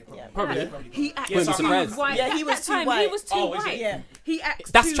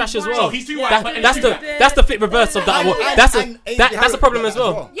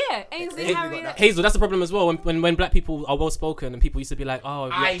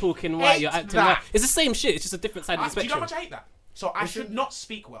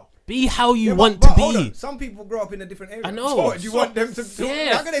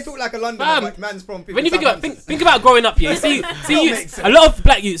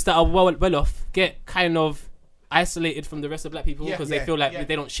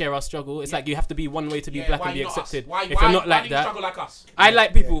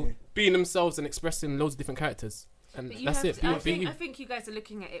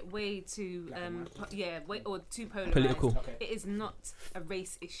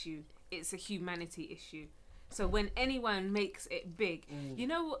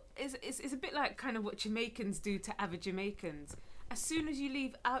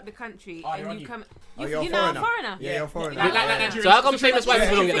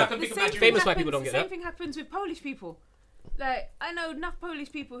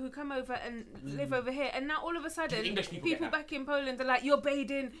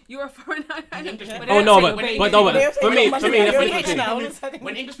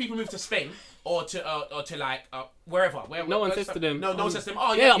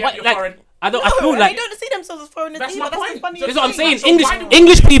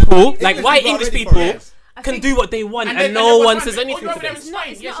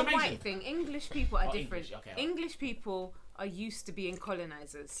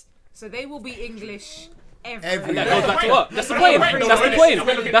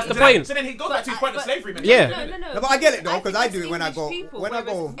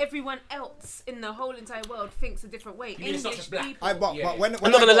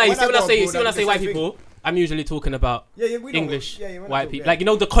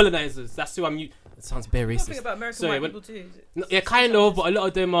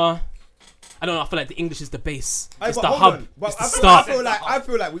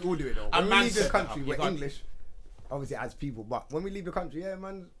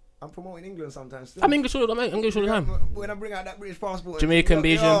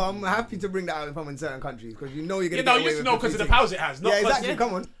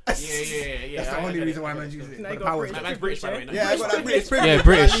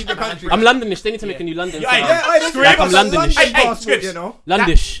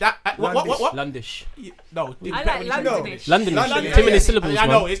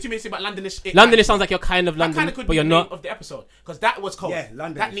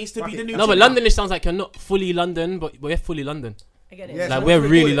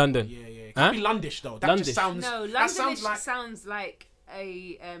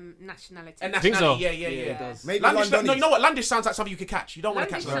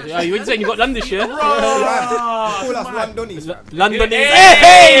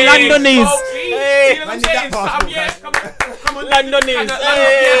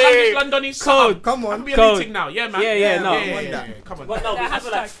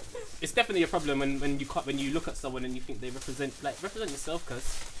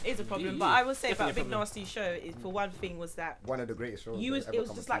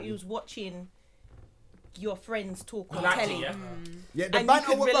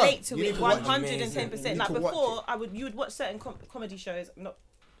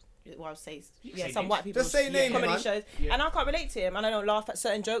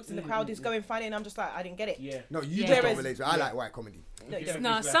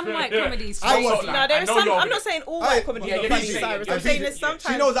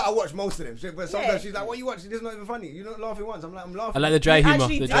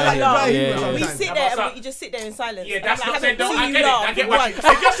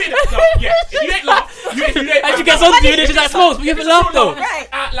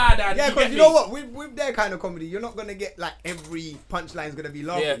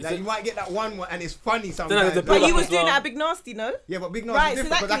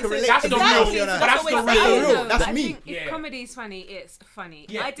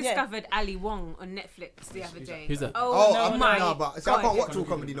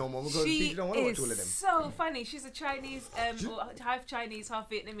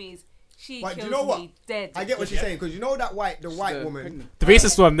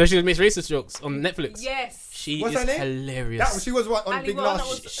 Makes Racist Jokes on Netflix. Yes. She What's is her name? hilarious. She was what on Ali Big Wong, Last. that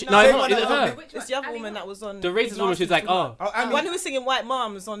was- No, Same it's one not that was on her. Big- It's the other woman that was on. The racist woman, she was like, oh. I The mean, one who was singing White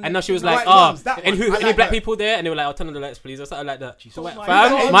Moms on. And now she was White like, Moms, oh, that and one. who, I any like black her. people there? And they were like, oh, turn on the lights, please, or something like that. So, my fam,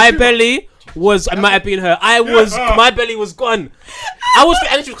 God. my belly was, it might have been her. My belly was gone. I was,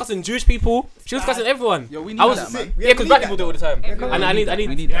 and she was cussing Jewish people.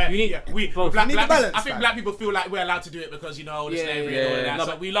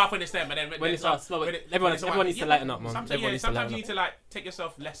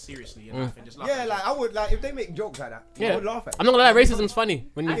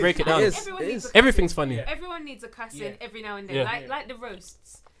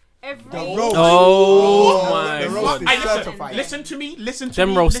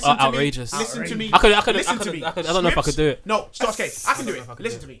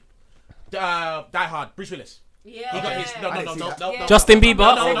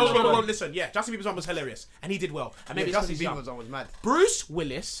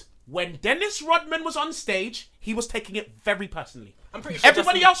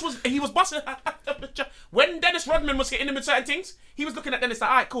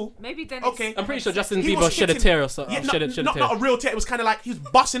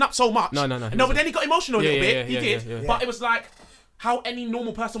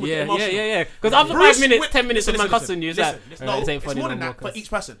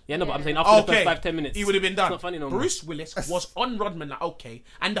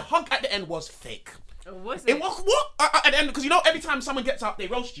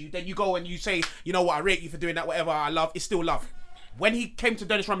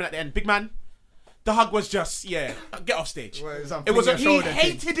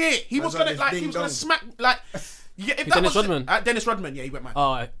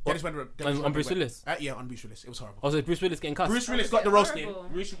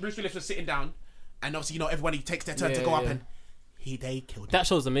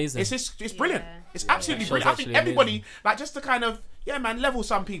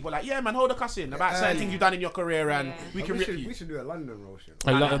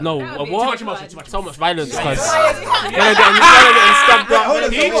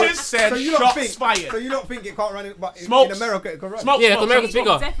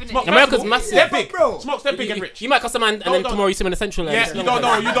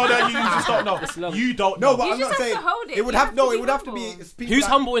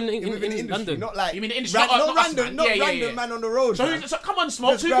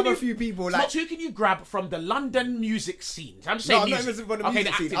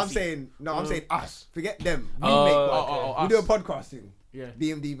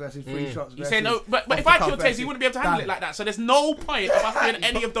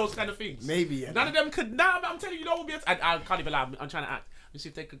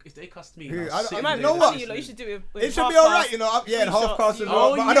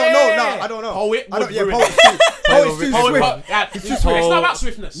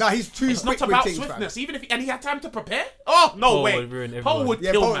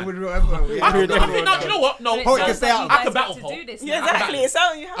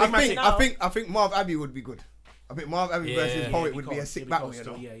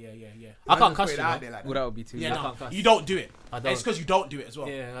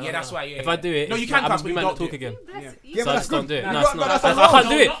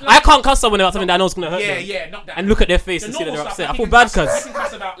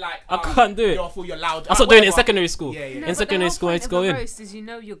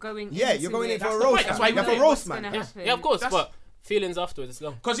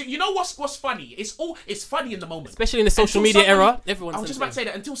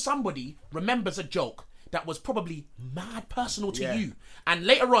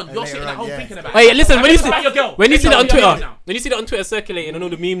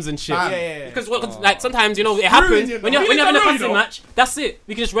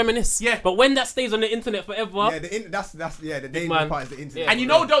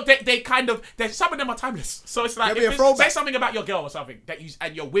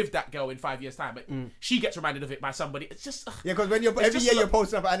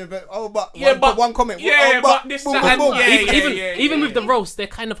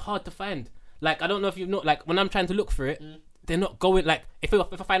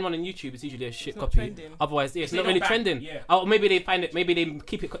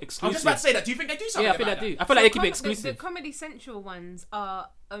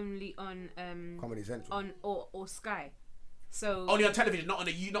 So Only on television, not on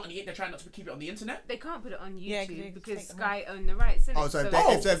the not on the. They're trying not to keep it on the internet. they can't put it on Yeah, YouTube 'cause because take them Sky own the rights. Innit? Oh, so if it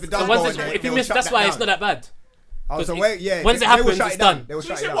So does once go it's, on there, if you they'll miss, shut that's that why down. it's not that bad. Oh, so it- wait, yeah. once it they will happens, shut it's it down. done. They will So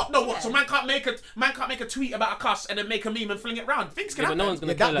you shut say it down. what? No, what? So man can't make a tweet about a cuss and then make a meme and fling it round. Things can Yeah, but happen. no one's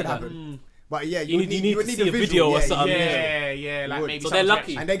gonna Yeah, care that like could that. happen. But yeah, You need would to see a visual, video or yeah, something. Yeah, like would. maybe. So they're someone's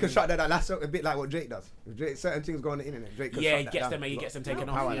lucky. And they can shut that down. That's a bit like what Drake does. Certain things go on the internet. Drake can Yeah, shut he that gets down. them. He gets them taken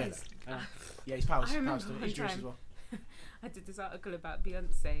Power off. like Yeah, that. yeah, he's powers. I remember Powers. one He's Jewish time. as well. I did this article about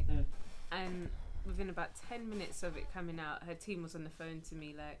Beyonce, and within about 10 minutes of it coming out, her team was on the phone to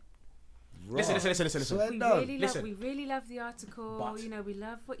me like, Listen. we really love the article. But- You know, we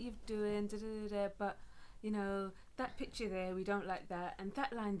love what you're doing. But you know, that picture there, we don't like that, and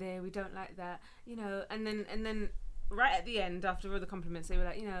that line there, we don't like that. You know, and then right at the end, after all the compliments, they were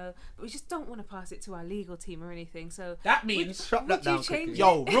like, you know, but we just don't want to pass it to our legal team or anything. So That means Shut that would you down change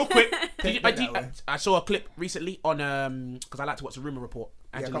quickly. it? real quick. Take that away. I saw a clip recently on because I like to watch the Rumor Report.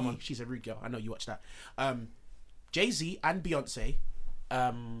 Angela come Yee, on. she's a rude girl. I know you watch that. Jay-Z and Beyonce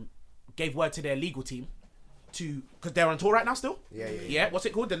gave word to their legal team because they're on tour right now still. Yeah. What's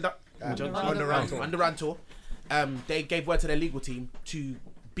it called? On the run tour. On the run tour. They gave word to their legal team to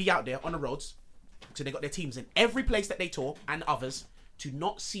be out there on the roads. So they got their teams in every place that they tour and others to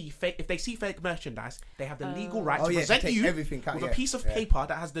not see fake. If they see fake merchandise, they have the legal right to to present take you everything out, with a yeah, piece of yeah. paper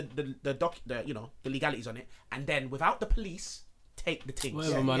that has the legalities on it, and then without the police, take the things.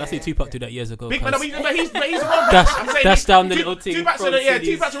 Whatever, man. I see Tupac do that years ago. Big man, cuz. but he's a roadman. I'm saying Dash down the little thing. Tupac's from a CDs.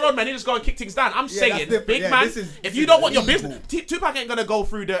 Tupac's a roadman. He just go and kick things down. I'm that's saying, different. big Yeah, man, this is if you don't want your illegal. business, Tupac ain't gonna go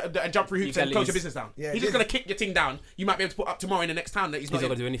through the and jump through hoops and close your Legalities. business down. Yeah, He's just gonna kick your thing down. You might be able to put up tomorrow in the next town that he's He's not not.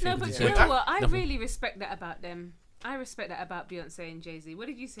 gonna do anything. No, 'cause but he's you dead. know what? I Nothing. really respect that about them. I respect that about Beyonce and Jay-Z. What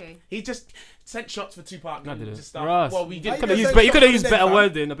did you say? He just sent shots for Tupac I and didn't. just stuff. Ross. Well, we Why did. you Could have Yeah, used, so but you could have you used shot better for them,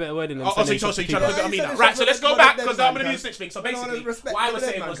 wording, a better wording. Than Oh, so sending you're shots to trying to people. put it on me Yeah, now. you Right, so said let's go one back of them because I'm man, gonna do guys. the switch thing. So No, no, basically, respect what I for was them,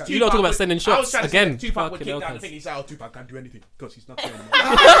 saying man, was guys. You lot talk about sending I was shots trying to again. say Tupac would Fucking kick hell, down the cuz. thing. He said, "Oh, Tupac can't do anything because he's not doing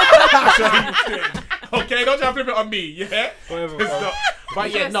it." Okay, don't try to flip it on me, yeah? Whatever, It's bro. not-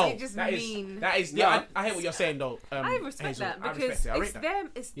 But yeah, Just- no, it just that mean. is. Yeah. Yeah, I hear what you're saying though. I respect Hazel. that I because respect it. I rate it's that.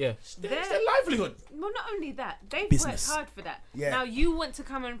 them. It's Yeah. It's their their livelihood. well, not only that, they've Business. worked hard for that. Yeah. Now you want to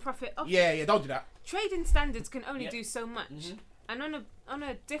come and profit off. Yeah, don't do that. Trading standards can only Yeah. do so much. And on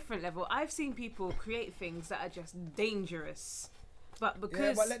a different level, I've seen people create things that are just dangerous. But Yeah,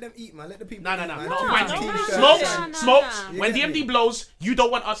 because but let them eat, man. Let the people No, eat, man. not No, wanting. no, no, Smokes, no, no, smokes. no. When You get DMD me? blows, you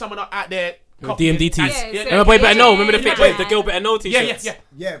don't want someone out there. With copying DMD tees. and- Yeah, so- Remember, you better know. Remember the Yeah, fit yeah. with the girl better know Yeah, t-shirts. yeah.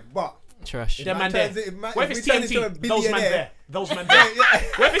 Yeah, but Trash. Them man turns there. it- man- What if if it's we turn into TNT? a Those man billionaire- there. Those man there.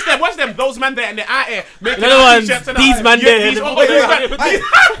 What if it's them? What's them? Those man there and they're out here making Another out one. t-shirts and These that. man Yeah, there. these- The- oh, these man-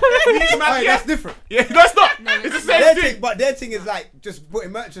 these man Alright, yeah. that's different. Yeah, no, it's not. No, It's the it's same Their thing. thing, but their thing is like just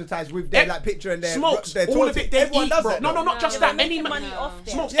putting merchandise with their Eh, like picture and their Smokes, their all of taunting. it they Everyone eat, does bro. that. No, though. not just No, that. they're Any making man. money off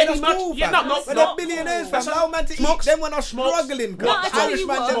them. Smokes, Yeah, any that's man. cool, Yeah, fam. no, no, But no. they're billionaires, fam. That's Allow man to eat. Smokes. Them when are Smokes. struggling. No, I tell you Irishman,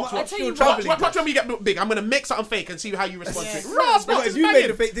 what, them I are tell you still what. traveling. Watch when we get big. I'm gonna make something fake and see how you respond to it. Yeah. Ross, No, what's if this you made banging?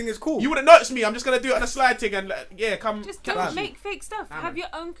 the fake thing, it's cool. You wouldn't notice me. I'm just gonna do it on a slide thing and yeah, come. just come don't at you. make fake stuff. man. Have your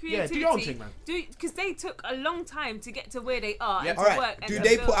own Yeah, creativity. do your own thing, man. Because they took a long time to get to where they are Yeah. and to All right. work. Do and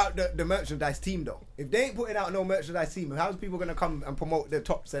they to put build. out the merchandise team though? If they ain't putting out no merchandise team, how's people gonna come and promote their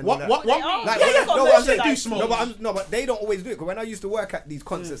tops and all that? What? They are. Like, Yeah, They've yeah. got no, what I'm saying, merchandise. small. no, but they don't always do it. Because when I used to work at these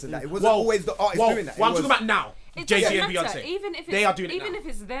concerts and that, it wasn't Whoa, always the artist whoa, doing that. What I'm It talking was- about now, It Jay-Z doesn't and matter. Beyonce. Even if it's, They are doing it even now. if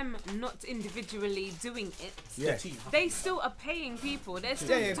it's them not individually doing it, Yeah. they still are paying people. They're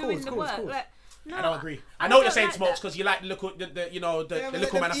still Yeah, doing cool, the cool, work. cool. Like, no, I don't agree. I know what you're don't saying, like Smokes, that. because you like the little, the Yeah, little but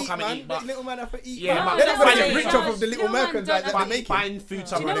let man them have to eat, come and man. eat, but Let little man have to eat. Yeah, man. but They're not gonna no, get no, rich no, off of the little no, man, merchandise don't that they're like- making. buying food Do you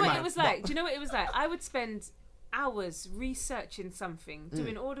somewhere. know they what might. it was like? Do you know what it was like? I would spend hours researching something,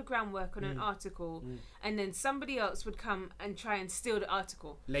 doing all the groundwork on an article, and then somebody else would come and try and steal the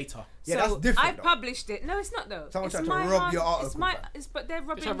article. Later. Yeah, so that's different, I though. published it. No, it's not though. Someone it's tried to my rob hard- your It's article, my. fam. But they're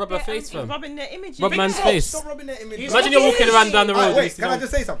robbing. trying to rub her their face, own fam. Rubbing their images. Rob man's Stop, face. Stop rubbing their image. Imagine Imagine you're walking around down the road. Oh, and wait, you see can I no-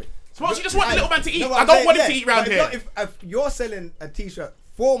 just say something? Smokes, you just want the little man to eat. No, I I'm don't saying, want him yeah, to eat round but here. If you're selling a t-shirt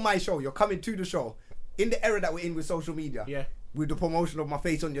for my show, you're coming to the show, in the era that we're in with social media, Yeah. with the promotion of my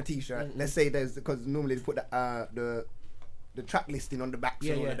face on your t-shirt, let's say there's, because normally they put the track listing on the back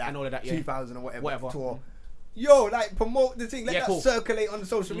Yeah, and all yeah, of that, and all of that, yeah. 2000 or whatever. Tour. Yo, like promote the thing, let Yeah, that cool. circulate on the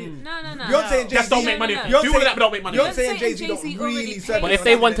social media. No. Beyonce and Just don't Jay-Z, make money. No, Do no, all no. of that, but don't make money. Beyonce Beyonce and Jay-Z and don't Jay-Z really already circulate. But if on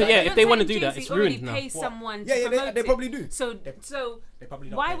they that want to, like yeah, that. if they want to Beyonce do and that, Jay-Z it's ruined already now. pay someone Yeah, to yeah, promote they it. probably do. So They probably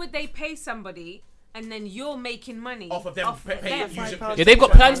don't why pay. would they pay somebody and then you're making money Off of them paying using- Yeah, they've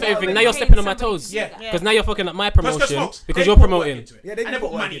got plans for everything. Now you're stepping on my toes. Yeah. Because now you're fucking up my Because promotion Smokes, because they you're put work promoting. into it. Yeah, they And they put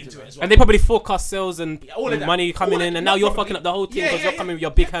put work money into into it. it as well. And they probably forecast sales and all of that. money coming All of in, that. and now you're Probably. fucking up the whole thing Yeah, because yeah, you're yeah. coming with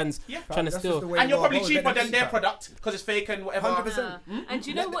your big hands Yeah. trying to That's just steal. the way And you're more probably goes, cheaper let them than eat, their fam. product because it's fake and whatever. 100%. And do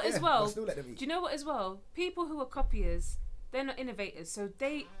you know what as yeah, well? but still let them eat. Do you know what as well? People who are copiers, they're not innovators, so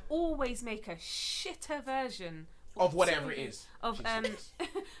they always make a shitter version Of whatever it is. of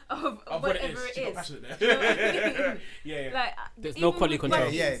Of what whatever it is. it She got is. passionate You know there. what I mean? Yeah, yeah. Like, There's no even quality with control.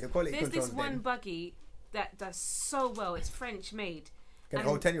 buggies, Yeah, the quality there's this control's one dead. buggy that does so well. It's French made. Can And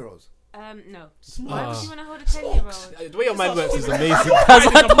hold 10-year-olds. No. Why would you want to hold a 10-year-old? The way your mind works is amazing.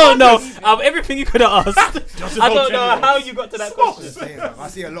 I don't know. Everything you could have asked. I don't know how you got to that question. I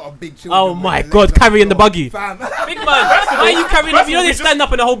see a lot of big children. Oh my God, carrying the buggy. Fam. Big man, why are you carrying up? You know they stand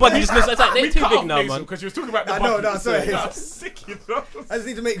up in the whole buggy. Just it's like they're too big now, man. Because you was talking about the No, buggy. sorry. That's sick, you know. I just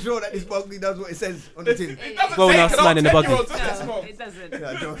need to make sure that this buggy does what it says on the tin. It doesn't Grown say ass it, man in the buggy. No, it doesn't.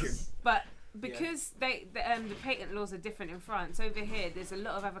 Yeah, joking. But because the patent laws are different in France, over here there's a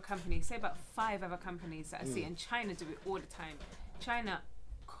lot of other companies, say about 5 other companies that I see, and China do it all the time. China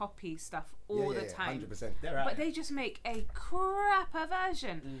copy stuff all the time. 100%. But they just make a crapper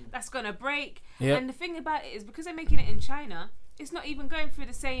version that's gonna break. Yep. And the thing about it is, because they're making it in China, it's not even going through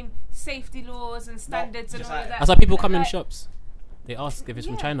the same safety laws and standards and all of that. That's why people come in Like, shops. They ask if it's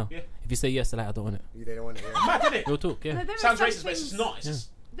from Yeah. China. Yeah. If you say yes, they're like, I don't want it. They don't want it. Yeah. Mad, isn't it? Real talk, yeah. no, there are Sounds some racist, but it's things- not. It's just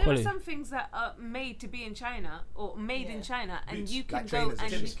There Quality. are some things that are made to be in China or made in China, and Boots, you can like go trainers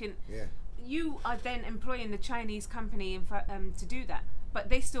and and you shit. can. Yeah. You are then employing the Chinese company to do that, but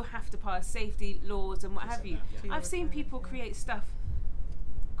they still have to pass safety laws and what have you. I've seen people create stuff,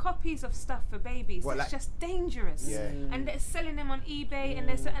 copies of stuff for babies. What, It's like- just dangerous, Yeah. and they're selling them on eBay, and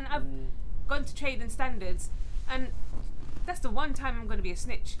and I've gone to Trading Standards, and that's the one time I'm going to be a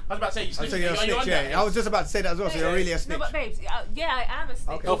snitch. I was about to say, So you're a snitch, yeah. I was just about to say that as well. So you're really a No, snitch. but babes, yeah, I am a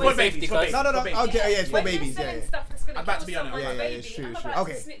snitch. Okay. Oh, for for babies, safety, for guys. babies. No. For babies. Okay, yeah, it's for When babies. they're Yeah, selling yeah. stuff that's going I'm to about kill to be on it. someone's Yeah, yeah, baby, it's true, I'm it's true. about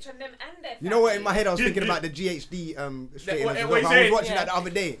Okay. to snitch on them and their You know what? In family. my head, I was thinking about the GHD straighteners. what as you well. I was saying? watching Yeah. that the other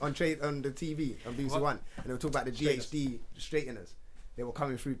day on the TV on BBC One, and they were talking about the GHD straighteners. They were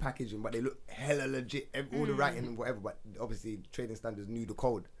coming through packaging, but they looked hella legit. All the writing and whatever, but obviously Trading Standards knew the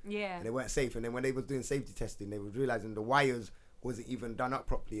code, Yeah. and they weren't safe. And then when they was doing safety testing, they was realizing the wires wasn't even done up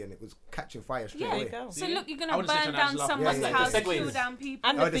properly, and it was catching fire straight Yeah, away. There you go. So look, you're I gonna would've said burn that as down love. someone's Yeah, yeah, house, the kill segways. down people.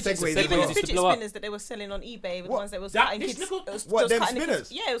 And Oh, the the fidget, segways the as well. fidget Just blow up. spinners that they were selling on eBay, the What? ones that was That- cutting this kids. little- It was What, them cutting the kids-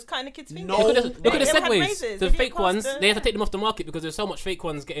 spinners? Yeah, it was cutting the kids' fingers. No. Look at the They had segways, razors, the they fake didn't ones. cost They had to take them off the market because there's so much fake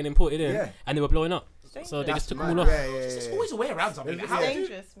ones getting imported in, Yeah. and they were blowing up. So they That's just took them mad. all off. Yeah, yeah, There's yeah. always a way around something. It's How do,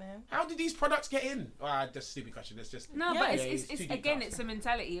 dangerous, man. how do these products get in? Just a stupid question. It's just No, Yeah. but Yeah, it's it's too deep again, to it's a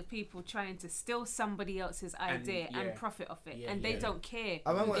mentality of people trying to steal somebody else's idea and yeah. profit off it, Yeah, and they yeah. don't care.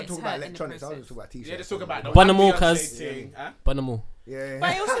 I who want to gets talk hurt about in the electronics. I was process. just talking about t-shirts. yeah, just talk about the Bun 'em all, Beyonce cuz. thing, huh? Burn them all. Yeah.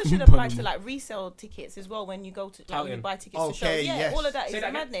 But it also should apply to like resale tickets as well when you go to like when you Touting. buy tickets to shows. Okay, Yeah, yes. all of that Say is that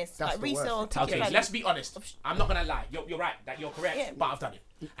again. madness. That's Like the resale worst. tickets. Okay, like- let's be honest. I'm not gonna lie. You're right. That you're correct. Yeah. But I've done it.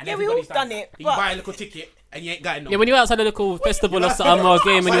 And Yeah, we all everybody's done it, You but- buy a little ticket and you ain't going no. Yeah, when you're outside a local festival or something or a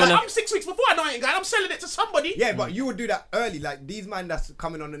game and you wanna. I'm 6 weeks before I know I ain't going. I'm selling it to somebody. Yeah, but you would do that early. Like these man that's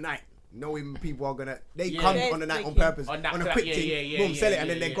coming on the night, knowing people are gonna Yeah. come They're on the night on thinking- purpose On that on a flat, quick yeah, thing, yeah, yeah, boom, yeah, sell it, yeah, and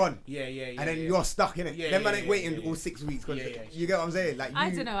then yeah. they're gone. Yeah. And then you're stuck in it. Yeah, Them man yeah, ain't yeah, waiting yeah, all yeah. 6 weeks. 'Cause Yeah, yeah. you get what I'm saying? Like I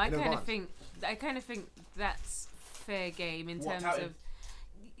you don't know. I in kind of advance. think that's fair game in What, terms touting? of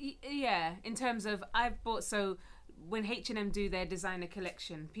yeah, in terms of I've bought so when H&M do their designer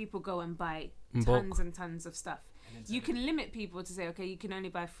collection, people go and buy In bulk. tons and tons of stuff. You can limit people to say, okay, you can only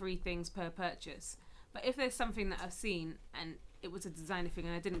buy 3 things per purchase. But if there's something that I've seen and it was a designer thing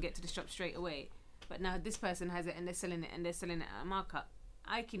and I didn't get to the shop straight away, but now this person has it and they're selling it at a markup,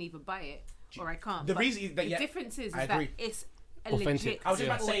 I can either buy it or I can't. The But reason that- the yeah, difference is I that agree. it's a Authentic. legit, I was just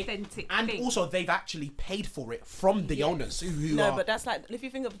about to say, authentic and thing. also they've actually paid for it from the owners who No, are. but that's like if you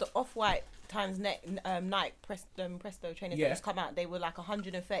think of the Off-White times Nike Presto trainers Yeah. that just come out, they were like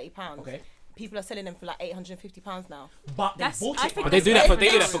 £130. Okay. People are selling them for like £850 now. But they That's- bought I it. think But they do that for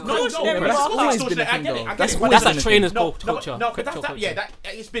that's culture. No, That's but always that's been a extortionate. thing, I get it, though. I get That's it. always That's been like a trainers No, culture. no, but Culture. yeah,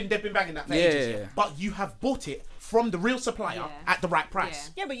 they've been banging that for Yeah, ages. yeah, yeah. But you have bought it from the real supplier Yeah. at the right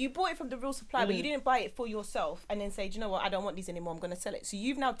price. Yeah, but you bought it from the real supplier, but you didn't buy it for yourself and then say, do you know what, I don't want these anymore, I'm going to sell it. So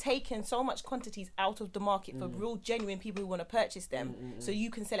you've now taken so much quantities out of the market for real, genuine people who want to purchase them, so you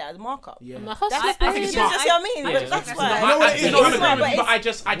can sell it at a markup. Yeah. That's I the think you it's just smart. see what I mean? Yeah, But that's that's why. You know what it is? I It's smart, but but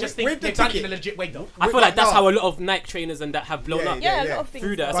it's- I just think with the they've done it in a ticket- legit way though. I feel like that's No. how a lot of Nike trainers and that have blown Yeah, up. Yeah, a lot of things.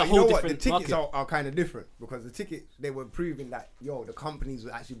 Through that. That's But a you know whole what? The different tickets market. are kind of different because the tickets they were proving that the companies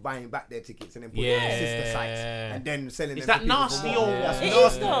were actually buying back their tickets and then putting it on sister sites Yeah. and then selling Is them. that to people for nasty more. or- That's It nasty.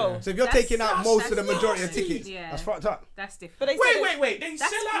 is though. So if you're That's- taking out most of the that's majority of nasty. tickets, Yeah. that's fucked up. That's different. But they said Wait. They That's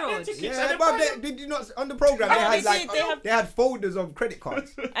sell out their fraud. tickets. Yeah, and but then did you not on the program? Oh, They they had like did, they have- they had folders of credit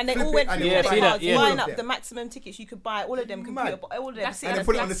cards. And they Flip all it went and through they Yeah, credit see that, cards, yeah. line All of up them. the maximum tickets you could buy, all of them, Mad. all of them. That's it, And then that's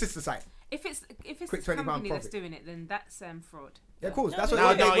put it on the like- sister site. If it's Quick the £20 company that's profit. doing it, then that's fraud. Yeah, of course. That's No,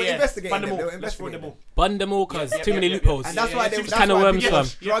 what No, they were yeah. investigating. Fund them them. They all. were Let's throw investigating. them all. them. Bun them all, cause Yeah, too yeah, many yeah, loopholes. And that's Yeah, why yeah, they it's that's kind of why worms, people were fam.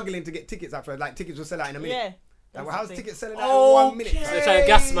 struggling to get tickets out for like tickets will sell out in a minute. Yeah. Like, how's tickets selling out Oh, in 1 minute? So they're trying to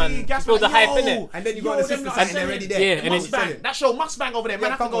gas, man. Gas, Build the man. hype, Yo. innit? And then you go on the them system lot site are and they're already there. Yeah, It and must then- bang. That show must bang over there. Man, Yeah, I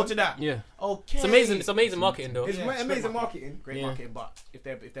have to come go on. to that. Yeah. Okay. It's amazing. It's amazing marketing though. It's Yeah, amazing marketing. Great Yeah. marketing, but if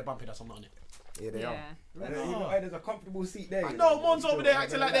they're bumping us, I'm not on it. Yeah, they are. Yeah. And you know, there's a comfortable seat there. I you know, Mon's over there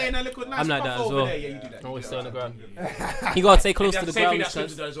acting like they're in a little nice I'm like puff that as over well. there. Yeah, you do that. Always You stay do on the that. ground. You gotta stay close to And the the same thing ground. that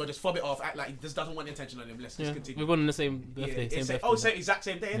Swims does as well. Just fob it off. Act like he just doesn't want attention on him. Let's just Yeah, continue. we're born on the same Yeah, birthday. it's Same say- birthday. oh, same exact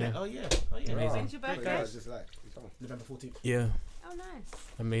same day, innit? Yeah. Oh yeah. Oh yeah. Amazing. When's your birthday? Yeah, just like, come on. November 14th. Yeah, Oh, nice.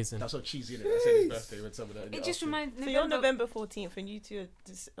 amazing. That's so cheesy, innit? I said his birthday when some of that. It just reminds So you're November 14th and you two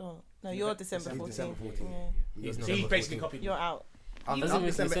are you're December 14th. December 14th. Yeah. He's He November basically 14th. copied me. You're out. I'm You- Doesn't make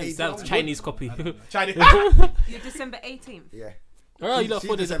December sense. 18th. That's Chinese copy. Chinese. You're December 18th. Yeah. Oh, you lot She's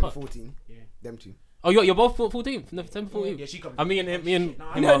 4 days December apart. 14. Yeah. Them two. Oh, you're both 14th. No, December 14th. Yeah, she copied I mean, me and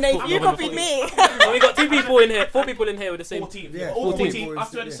Nah, him No, are Nate, you November copied 14th. me. So we got 2 people in here, 4 people in here with the same. 14th. Yeah, All 14th. 14th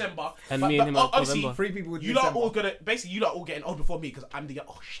after Yeah. December. And But- me and him but are obviously, November. 3 people would You lot all December. basically you lot all getting old before me because I'm the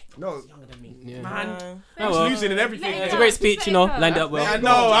oh shit. No. He's younger than me. Yeah. Man, Oh, I was well. losing and everything. Let It's it a go. great speech, Just you know, let it go. lined up well. I know,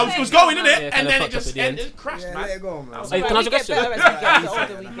 I was going in it, Yeah, kinda and then it fucked up just at the end. it crashed, Yeah, man. let it go, man. I was Hey, like, can I ask we a get question? better as we get the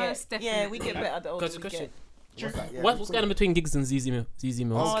older we Most get. Yeah, we get better the older Got a we question. get. What's that? Yeah, What's going on between Giggs and ZZ Mills?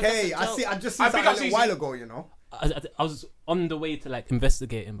 Oh, Okay, that's a I see. I just seen I something think a I've little seen- while ago, you know. I was on the way to like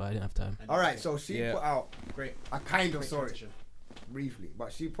investigating, but I didn't have time. All right, so she Yeah. put out. Great. I kind of Great saw it transition. briefly,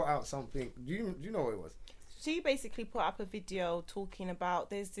 but she put out something. Do you know what it was? She basically put up a video talking about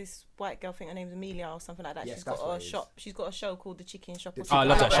there's this white girl, I think her name's Amelia or something like that. Yes, She's that's got what a it is. shop. She's got a show called The Chicken Shop. The or Oh, I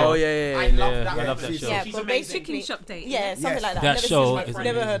love something that like show. Oh yeah. I love Yeah, that. I love that she's, show. Yeah, she's but amazing. Chicken shop date. Yeah, something Yes. like that. That I've never show seen it, is never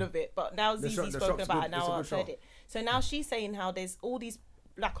amazing. heard of it, but now The Zizi's shop- the spoken shop's about good. it. Now It's a I've good heard show. it. So now she's saying how there's all these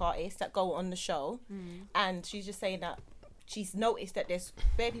black artists that go on the show, and she's just saying that she's noticed that there's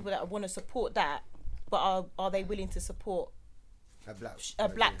bare people that want to support that, but are they willing to support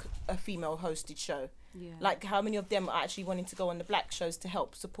a female hosted show? Yeah. Like how many of them are actually wanting to go on the black shows to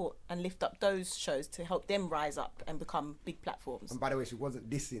help support and lift up those shows to help them rise up and become big platforms? And by the way, she wasn't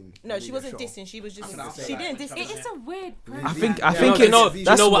dissing. No, the she wasn't show. dissing. She was just That's what she I didn't like. diss. It is a weird I process. think Yeah, it's you know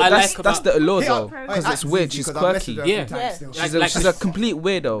that's what I that's, like that's about- the allure Yeah. though, Hey, because it's Ask weird. Zizi, She's 'cause I've messaged quirky. her a few Yeah. times still. Like- She's a complete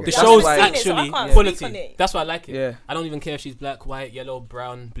weirdo. The Yeah, show's I've seen it, so I actually can't speak on quality. it. That's why I like it. Yeah. I don't even care if she's black, white, yellow,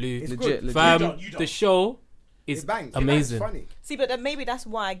 brown, blue. It's Legit, good. legit. You don't. The show is It bangs. amazing. It's funny. See, but then maybe that's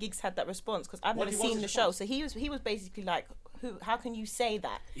why Giggs had that response because I've What never was seen his the show. response? So he was basically like, "Who? How can you say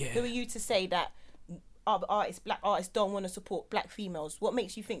that? Yeah. Who are you to say that black artists don't want to support black females? What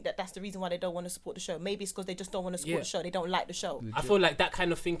makes you think that that's the reason why they don't want to support the show? Maybe it's because they just don't want to support Yeah. the show. They don't like the show. I feel like that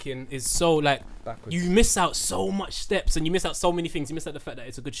kind of thinking is so like Backwards. you miss out so much steps and you miss out so many things. You miss out the fact that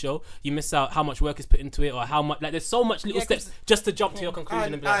it's a good show. You miss out how much work is put into it or how much like there's so much little Yeah, 'cause- steps just to jump to your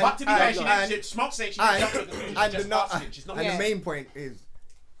conclusion and be like, But to be fair, she And- didn't. Smoke saying she didn't jump to a conclusion. She And just the asked it. She's not. and Yeah. the main point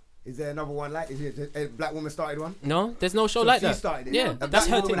is there another one like? Is it a black woman started one? no, there's no show So like she that. started it. Yeah, A that's her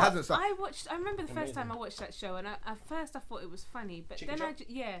black thing. woman hasn't started. I remember the first time I watched that show, and at first I thought it was funny, but Chicken then shop?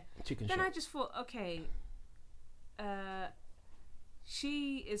 Chicken then shop. I just thought, okay,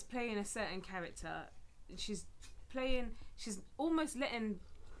 she is playing a certain character. She's almost letting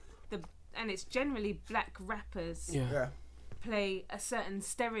and it's generally black rappers Yeah. Yeah. play a certain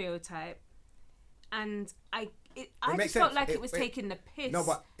stereotype, and I makes just felt sense. like it It- was it- taking the piss No,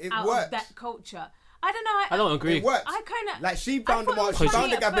 but it out works. of that culture. I don't know. I don't agree. It works. I kind of Like she found the I thought it market. was She found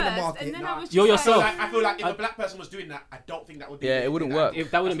funny the gap at in the first, market. and then I was You're just yourself. like, I feel like if a black person was doing that, I don't think that would be. Yeah, it wouldn't work.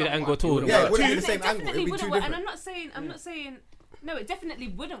 If that wouldn't be the That's not angle at all. what- Yeah, it But- wouldn't be the It same angle. definitely It'd be wouldn't too work, different. and I'm not saying. No, it definitely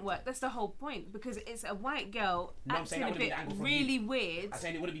wouldn't work. That's the whole point because it's a white girl No, I'm saying acting that a wouldn't be bit the angle from really you. weird. I'm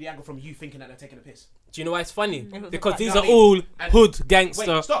saying it wouldn't be the angle from you thinking that they're taking a piss. Do you know why it's funny? It was Because a these black- are all And- hood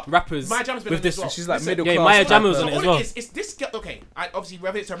gangster Wait, stop. rappers Maya Jama's been with on this. as well. She's like Listen, middle yeah, class. Maya Jama was rapper. on it all as well. Is this girl, okay? Obviously,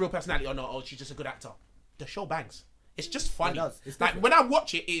 whether it's a real personality or not, or she's just a good actor, the show bangs. It's just funny. It does. It's like different. when I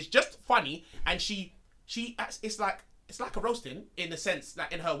watch it, it's just funny, and she acts, it's like a roasting in the sense,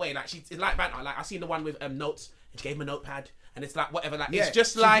 like in her way, like it's like banter. Like I seen the one with notes, and she gave him a notepad, and it's like whatever. Like Yeah, it's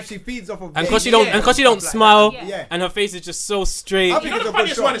just she- like she feeds off of. And because she Yeah. don't smile, Yeah. Yeah. and her face is just so straight. I think you know it's the a good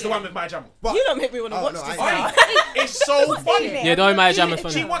funniest show. one is the one with Maya Jama. But You don't make me want to Oh, watch no, this. I- now. It's so funny. Yeah, don't Maya Jama's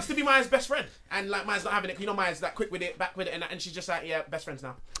funny. She wants to be Maya's best friend, and like Maya's not having it. You know, Maya's like quick with it, back with it, and she's just like, yeah, best friends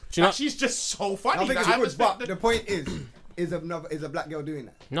now. Do you know- Like, she's just so funny. I think Like, it's good. respect But the point is a black girl doing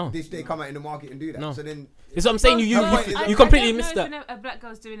that? No. They come out in the market and do that. No. So then. It's what I'm saying. You I completely don't missed know if that. a black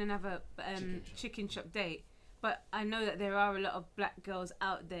girl's doing another chicken shop date, but I know that there are a lot of black girls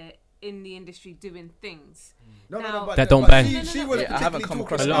out there in the industry doing things. No, Now- That don't bang. She was Yeah, I haven't come particularly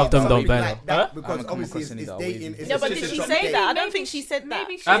across talking a lot of them about don't something bang. like Huh? that I haven't because come obviously across any it's that are dating. wavy. It's Yeah, a but did system she of say dating. that? I don't think she said that.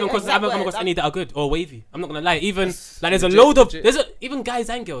 Maybe she I haven't, did. I haven't come Exact across word. any that are good or wavy. I'm not gonna lie. Even It's like there's a legit, load of legit. even guys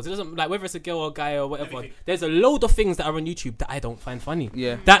and girls. It doesn't like whether it's a girl or a guy or whatever. There's a load of things that are on YouTube that I don't find funny.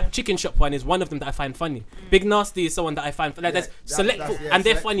 Yeah. That chicken shop one is one of them that I find funny. Big Nasty is someone that I find like Yeah, there's select that's- yeah, and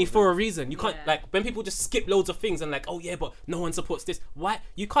they're select funny for for a them. reason. You can't Yeah. like when people just skip loads of things and like oh yeah, but no one supports this. Why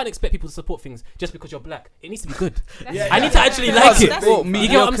you can't expect people to support things just because you're black? It needs to be good. Yeah, I yeah, need to yeah. actually Yeah, like it. that's Well, big, You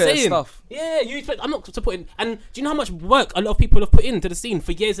get what I'm mediocre saying? stuff. Yeah, you expect. I'm not supporting. And do you know how much work a lot of people have put into the scene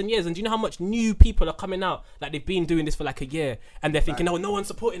for years and years? And do you know how much new people are coming out? Like they've been doing this for like a year, and they're thinking, "Oh, no one's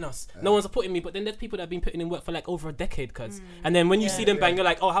supporting us. No one's supporting me." But then there's people that have been putting in work for like over a decade, cuz. And then when you see them bang, you're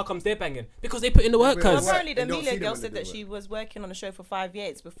like, "Oh, how comes they're banging?" Because they put in the work, put in the cuz. work. Apparently, the You don't Amelia see them girl when said they that do she was working on the show for 5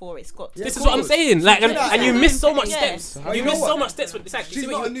 years before it's got. Yeah, This of is what I'm course. saying. Like, and, Yeah. and you miss so much Yeah. steps. How You you miss know so what? much steps. It's like, you She's see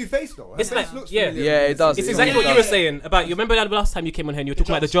not what a you, new face though. Her It's face like- looks yeah. familiar. Yeah, it does. it's Yeah. exactly what you Yeah. were saying about. You remember that last time you came on here and you were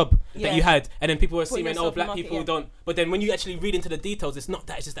talking about the job that Yeah. you had, and then people were Putting saying, "Oh, yourself black in the people market, don't." But then when you actually read into the details, it's not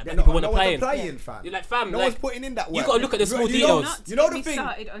that. It's just that They're black people not, want no to one's play. applying, fam. You're like, fam, No like, one's putting in that work. you gotta look at the small You know- details. You know Get the me thing.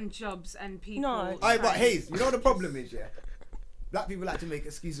 started on jobs and people. No. Aye, but Hayes, you know the problem is, yeah? Black people like to make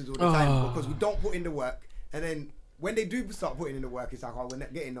excuses all the time because we don't put in the work. And then when they do start putting in the work, it's like, oh, we're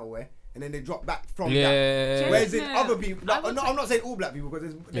not getting nowhere. And then they drop back from that. Yeah. Whereas in No, other people, I no, would I'm not saying all black people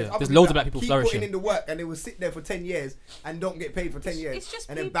because Yeah, other there's people loads of that black people keep flourishing. putting in the work and they will sit there for 10 years and don't get paid for 10 years. It's just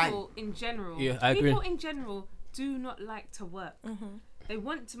and then people bang. in general. Yeah, I agree. People in general do not like to work. They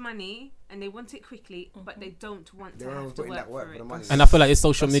want money and they want it quickly, but they don't want They to don't have to put in work that work for for the it. money. And I feel like this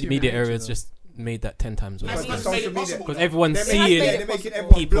social That's media human era nature, has though. just made that 10 times worse. I mean, Because it's social made it media. possible. Because everyone's They're seeing making, it. they're making possible.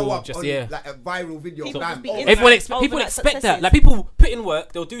 everyone People blow up just- on yeah. like a viral video. People Bam. just be Oh, in Everyone Overnight people expect that. successes. Like people put in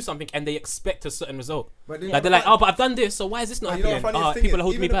work, they'll do something and they expect a certain result. But then- Like they're like, oh, but I've done this, so why is this not And you know happening? the funniest thing People is, are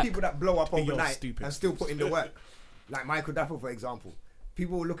holding even me the back. people that blow up You're overnight stupid. and still put in the work, like Michael Dapper, for example.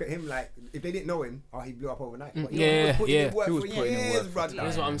 People will look at him like, if they didn't know him, oh, he blew up overnight. But Yeah, he was putting yeah. in work He was for putting in years, work for brother.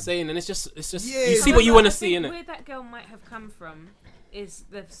 That's what I'm saying, and it's just Yeah, you see what you However, want to I see think in it. Where that girl might have come from is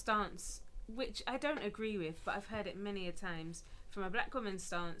the stance, which I don't agree with, but I've heard it many a times. From a black woman's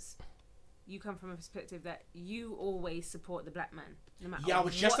stance, you come from a perspective that you always support the black man. No matter Yeah, I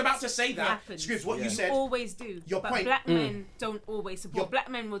was just what about to say that. happens. Excuse what you Yeah. said. Always do. Your but point. black men don't always support. Your- Black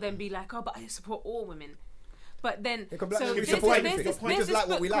men will then be like, oh, but I support all women. But then, Yeah, 'cause black so men there's, support there's everything. this, We there's just this like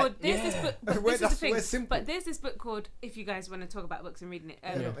what book we like. called, there's this Yeah. book, but We're- this is the that's- thing. we're simple. But there's this book called, if you guys want to talk about books and reading it,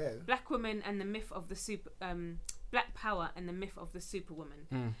 Yeah. Black Woman and the Myth of the Super, Black Power and the Myth of the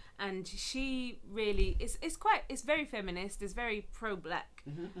Superwoman. And she really, it's very feminist, it's very pro-black.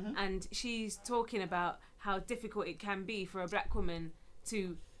 And she's talking about how difficult it can be for a black woman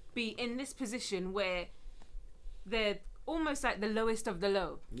to be in this position where they're almost like the lowest of the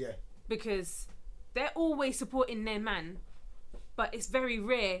low, Yeah. because they're always supporting their man, but it's very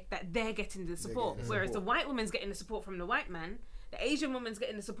rare that they're getting the support. getting the Whereas the support. white woman's getting the support from the white man, the Asian woman's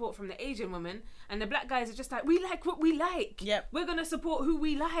getting the support from the Asian woman, and the black guys are just like, we like what we like. Yep. We're gonna support who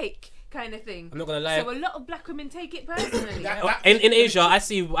we like, kind of thing. I'm not gonna lie. So a lot of black women take it personally. In Asia, I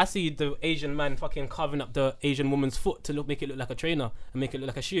see the Asian man fucking carving up the Asian woman's foot to make it look like a trainer and make it look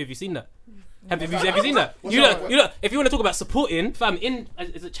like a shoe. Have you seen that? Have you seen that? What's You that? look. If you want to talk about supporting, fam,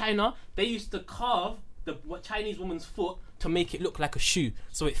 is it China? They used to carve the Chinese woman's foot to make it look like a shoe,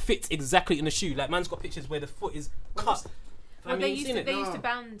 so it fits exactly in the shoe. Like man's got pictures where the foot is cut. Well, Fam, they you used seen to it? they used to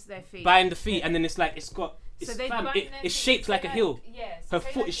bound their feet. Bind the feet, and then it's like it's so they fam, bind it, their it's feet, shaped so like a hill. Yeah, Her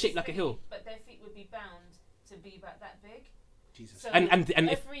foot is shaped like a hill. But their feet would be bound to be about that big. Jesus. So And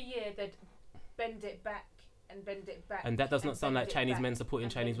if every year they'd bend it back and bend it back. and that does not sound bend like it Chinese back men supporting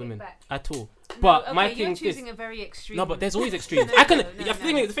and Chinese bend it women back. at all. No, But okay, my you're thing is choosing a very extreme. no, but there's always extremes. No, I can. no, The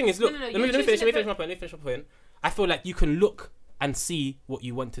no. thing is, look. No, no, let you're me finish choosing my point. Let me finish my point. I feel like you can look and see what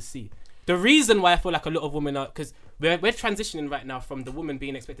you want to see. The reason why I feel like a lot of women are because we're transitioning right now from the woman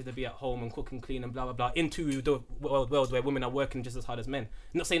being expected to be at home and cook and clean and blah blah blah into the world where women are working just as hard as men.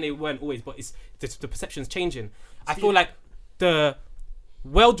 I'm not saying they weren't always, but it's the perception's changing. I feel like the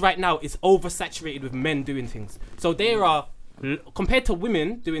world right now is oversaturated with men doing things. So there are compared to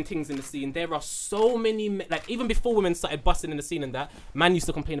women doing things in the scene, there are so many like even before women started busting in the scene and that, man used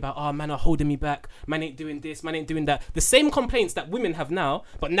to complain about, oh, man are holding me back, man ain't doing this, man ain't doing that. The same complaints that women have now,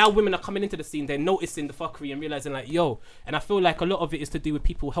 but now women are coming into the scene, they're noticing the fuckery and realizing like, yo, and I feel like a lot of it is to do with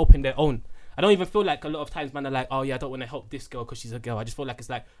people helping their own. I don't even feel like a lot of times man are like, oh yeah, I don't want to help this girl because she's a girl. I just feel like it's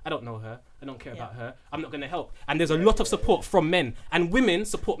like, I don't know her, I don't care about her, I'm not going to help. And there's a lot of support from men, and women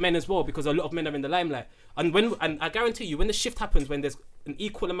support men as well because a lot of men are in the limelight. And I guarantee you, when the shift happens, when there's an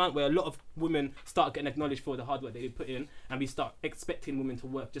equal amount where a lot of women start getting acknowledged for the hard work they put in, and we start expecting women to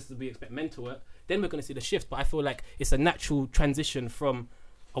work just as we expect men to work, then we're going to see the shift. But I feel like it's a natural transition from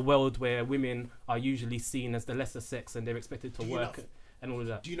a world where women are usually seen as the lesser sex and they're expected to work and all of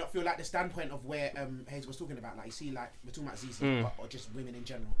that. Do you not feel like the standpoint of where Hayes was talking about, like you see, like we're talking about ZZ, or just women in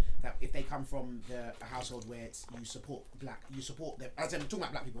general, that if they come from a household where you support black, you support them, as in talking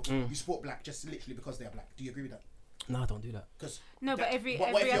about black people, you support black just literally because they're black. Do you agree with that? No, I don't do that. No, but every but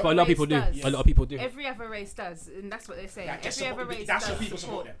other a lot of people race do. does. A lot of people do. Every other race does, and that's what they're saying. Like, Every other race that's does. what people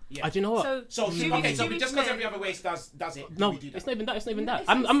support them. Yeah. Do you know what? So Jewish just because men- every other race does it, No, we do that? it's not even that. It's not even that.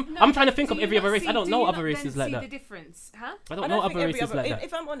 No, I'm trying to think do of you every not other race. see- I don't do know you other not races then like see that. the difference, huh? I don't know think other every races like that.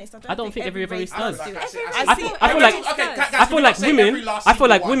 If I'm honest, I don't think every race does. I I feel like women. I feel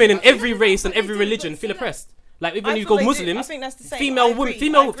like women in every race and every religion feel oppressed. Like even I when you feel go they do. I Muslims, think that's the same. I female agree.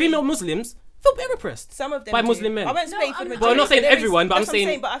 women, I agree. female Muslims feel very oppressed. Some of them by do. Muslim men. I won't speak No, for the I'm- majority. Well, I'm not saying there is- everyone, but I'm that's what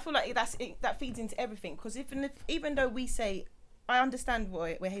saying- But I feel like that feeds into everything. Because even though we say, I understand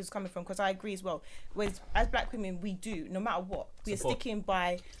where he was coming from, because I agree as well. Whereas as black women, we do, no matter what, we are Support. sticking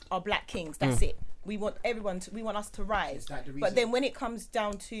by our black kings. That's it. We want we want us to rise. Is that the But reason? then when it comes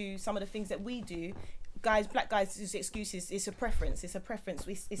down to some of the things that we do, black guys' excuses, it's a preference. It's a preference.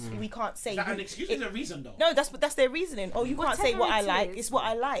 We can't say. Is that an who- excuse? it- Is a reason though? No, that's their reasoning. Oh, you can't say Whatever what I it like. is. It's what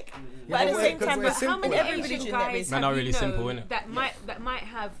I like. Yeah, But at but the we're- same 'cause time, we're but simple. how many Asian every religion there guys is? Men have are you really known simple, innit? that might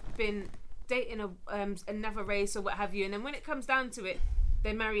have been dating another race or what have you, and then when it comes down to it,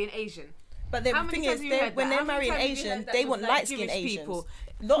 they marry an Asian. But the How many thing times is, have you heard when that? they're How many marrying times have you Asian, heard that they with, want like, light-skinned Jewish Asians. people?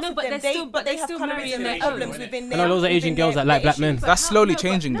 Lots No, of but them, they're still- but they they're have still colorism marrying and their problems own. within And their. all those within Asian girls their that like black issues. men. That's slowly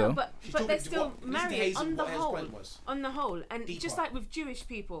changing, though. But She's they're talking- still what- marrying Hayes- on the what his whole. point was. On the whole, and Deeper. just like with Jewish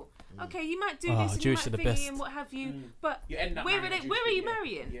people, okay, you might do Oh, this, and Jewish you are might the thingy best. and what have you, but You end up where are marrying they? a Where are Jewish you people,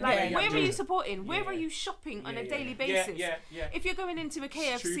 marrying? yeah. Like, Yeah, where yeah. are you supporting? Where Yeah. are you shopping on a Yeah, daily yeah. basis? Yeah. If you're going into a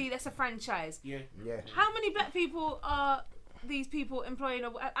KFC, that's a franchise. Yeah. Yeah. How many black people are these people employing?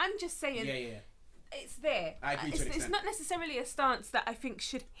 I'm just saying. Yeah. It's there. I agree to an It's extent. not necessarily a stance that I think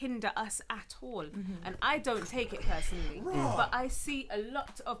should hinder us at all, Mm-hmm. and I don't take it personally. But I see a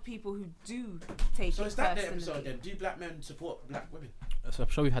lot of people who do take So it is that the personally. episode then? Do black men support black women? So I'm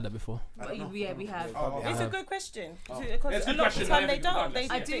sure we've had that before. But yeah, we have. Oh, It's yeah. a good question. Oh. Because It's a a good lot of question, the time they regardless, don't.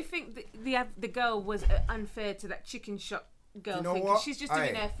 They I yeah. do think the girl was unfair to that chicken shop girl You know thing. 'Cause what? she's just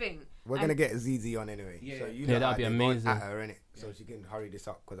doing Aye. her thing. We're And- gonna get ZZ on anyway. Yeah. So you Yeah, know that'd be they're going amazing. At her, innit? So she can hurry this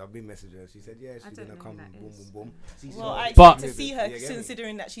up because I've been messaging her. She said, yeah, she's don't gonna know who come. that Boom, is. boom, boom. Well, I But- expect to see her, Yeah, get me.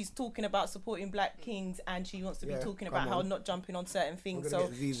 considering that she's talking about supporting black kings and she wants to be Yeah, talking come about how on. not jumping on certain things. We're So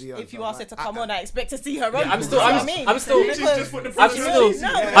gonna get ZZ on, if you so ask her I'm to like, come on, I expect to see her on. I'm You still- know what I'm- I mean? I'm still- Because- just put the I'm pressure still- on.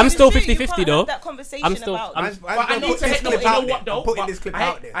 No, I'm it's still true, you 50-50 can't though. have that conversation I'm still- about. I'm- I'm But I gonna need put to this hit. No, clip you know out what there. though? I'm putting But this clip I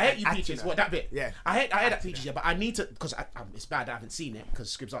out hate- there. I hate you, I'm Peaches. acting What out. that bit? Yeah. I hate that Peaches. Yeah, but I need to because it's bad. I haven't seen it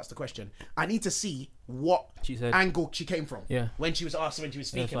because Scribs asked the question. I need to see what She said. angle she came from. Yeah. When she was asked, when she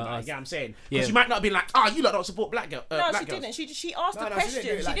was That's speaking what I about it. asked. Yeah, I'm saying Yeah. because you might not have been like, you lot don't support black girl. No, black she girls. didn't. She asked No, a no, she question. didn't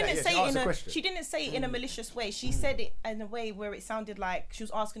do it like that. Yeah, say she asked in a a question. she didn't say it in a malicious way. She said it in a way where it sounded like she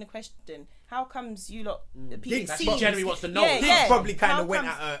was asking a question. How comes you lot? Giggs That she generally wants to know. Yeah, Giggs yeah. probably kinda How went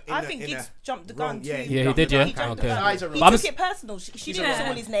comes- at her in I a- think in Giggs a jumped the wrong- gun. yeah, too. he Yeah, he did, He yeah. jumped Okay. the gun. Eyes are He real. took it personal. She didn't Yeah.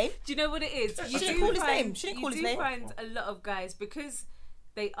 call his name. Do you know what it is? She didn't call his name. She didn't call his You do name. find a lot of guys because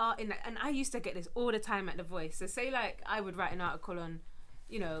they are in that, and I used to get this all the time at The Voice. So say like I would write an article on,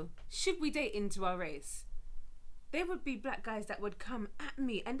 should we date into our race? There would be black guys that would come at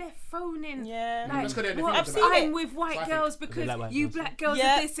me and they're phoning. Yeah. Like, That's 'cause they're well, defeated I've seen I'm it. with white So I girls think- because like white you girls. black girls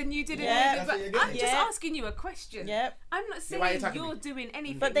Yeah. are this and you didn't. Yeah. But That's what you're getting I'm just at. asking you a question. Yep. I'm not why are you saying attacking you're me? doing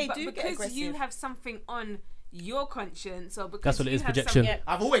anything, But they do get because you aggressive. have something on your conscience or because That's what it you is, have projection. some-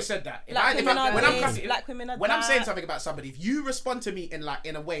 I've always said that. Black women are when I'm this, cussing, black women are when I'm saying that. something about somebody, if you respond to me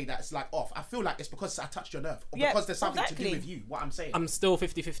in a way that's like off, I feel like it's because I touched your nerve or Yeah, because there's something to exactly. do with you. What I'm saying. I'm still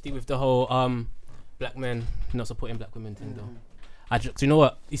 50-50 with the whole black men not supporting black women thing though. Do you know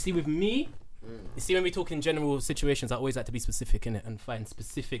what? You see with me, you see when we talk in general situations, I always like to be specific in it and find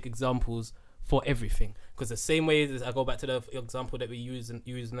specific examples for everything. Because the same way as I go back to the example that we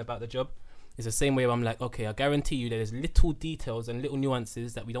using about the job, it's the same way where I'm like, okay, I guarantee you there's little details and little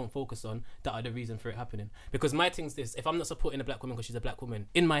nuances that we don't focus on that are the reason for it happening. Because my thing's this, if I'm not supporting a black woman because she's a black woman,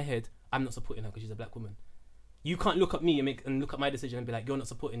 in my head, I'm not supporting her because she's a black woman. You can't look at me and look at my decision and be like, you're not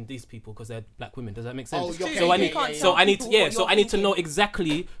supporting these people because they're black women. Does that make sense? Oh, you're So I okay, need, yeah, yeah, so yeah. I need to, people yeah. what So you're I need to thinking. know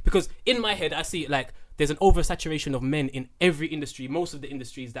exactly, because in my head I see it like there's an oversaturation of men in every industry, most of the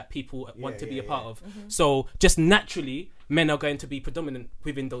industries that people want to be a part of. So just naturally, men are going to be predominant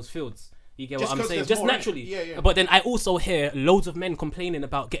within those fields. You get Just what I'm 'cause saying? there's Just more, innit? naturally. Yeah, yeah. But then I also hear loads of men complaining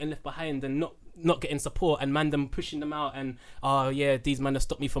about getting left behind and not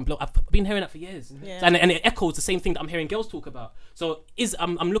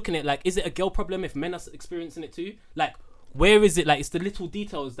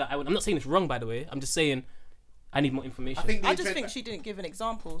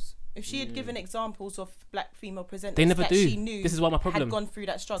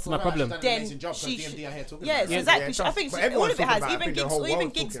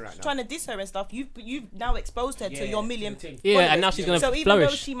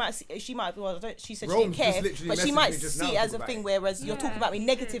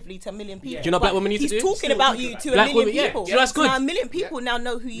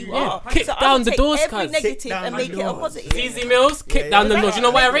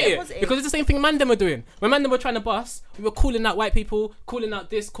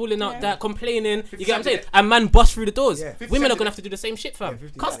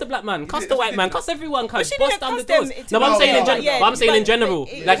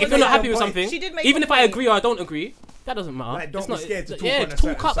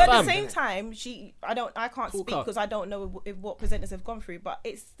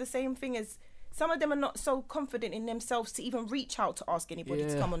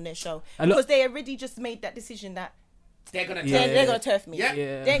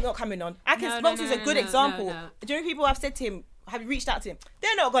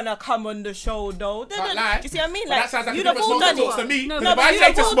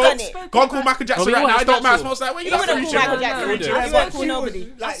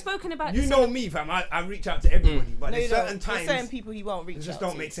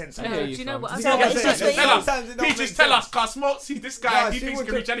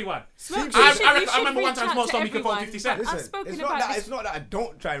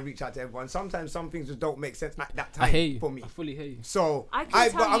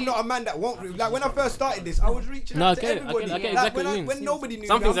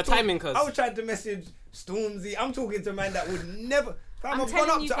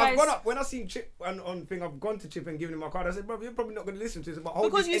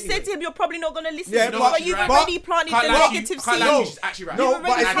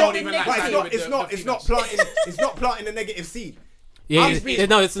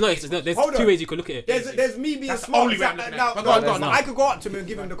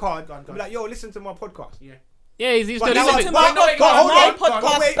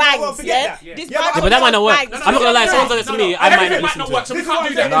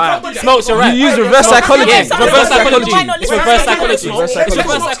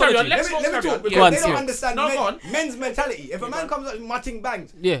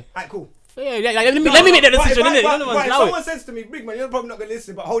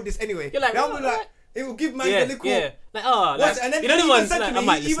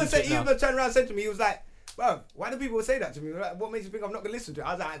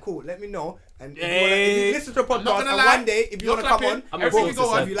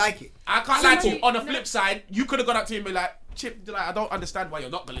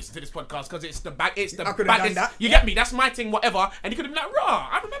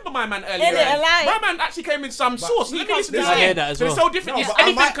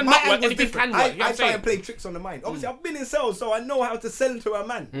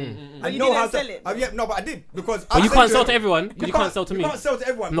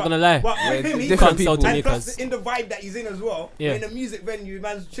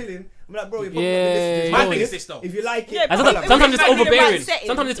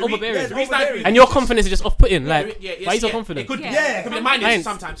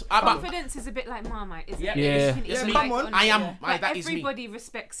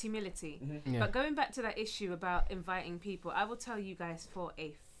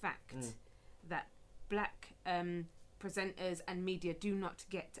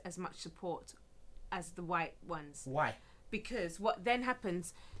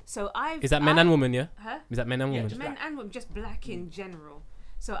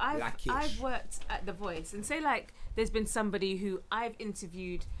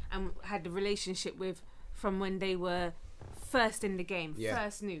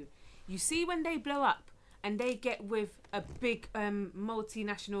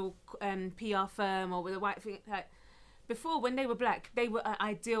PR firm or with a white thing. Like before, when they were black, they were an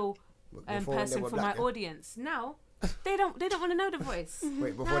ideal person for my audience. Now they don't want to know the voice.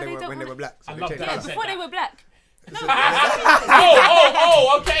 Wait, before they were black. So I love that. Yeah, before they were black. No,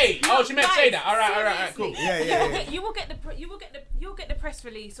 Okay. She meant to say that. All right, cool. Yeah. You'll get the press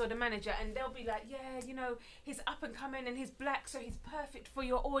release or the manager, and they'll be like, yeah, you know, he's up and coming and he's black, so he's perfect for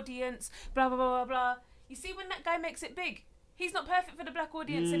your audience. Blah blah blah blah blah. You see, when that guy makes it big,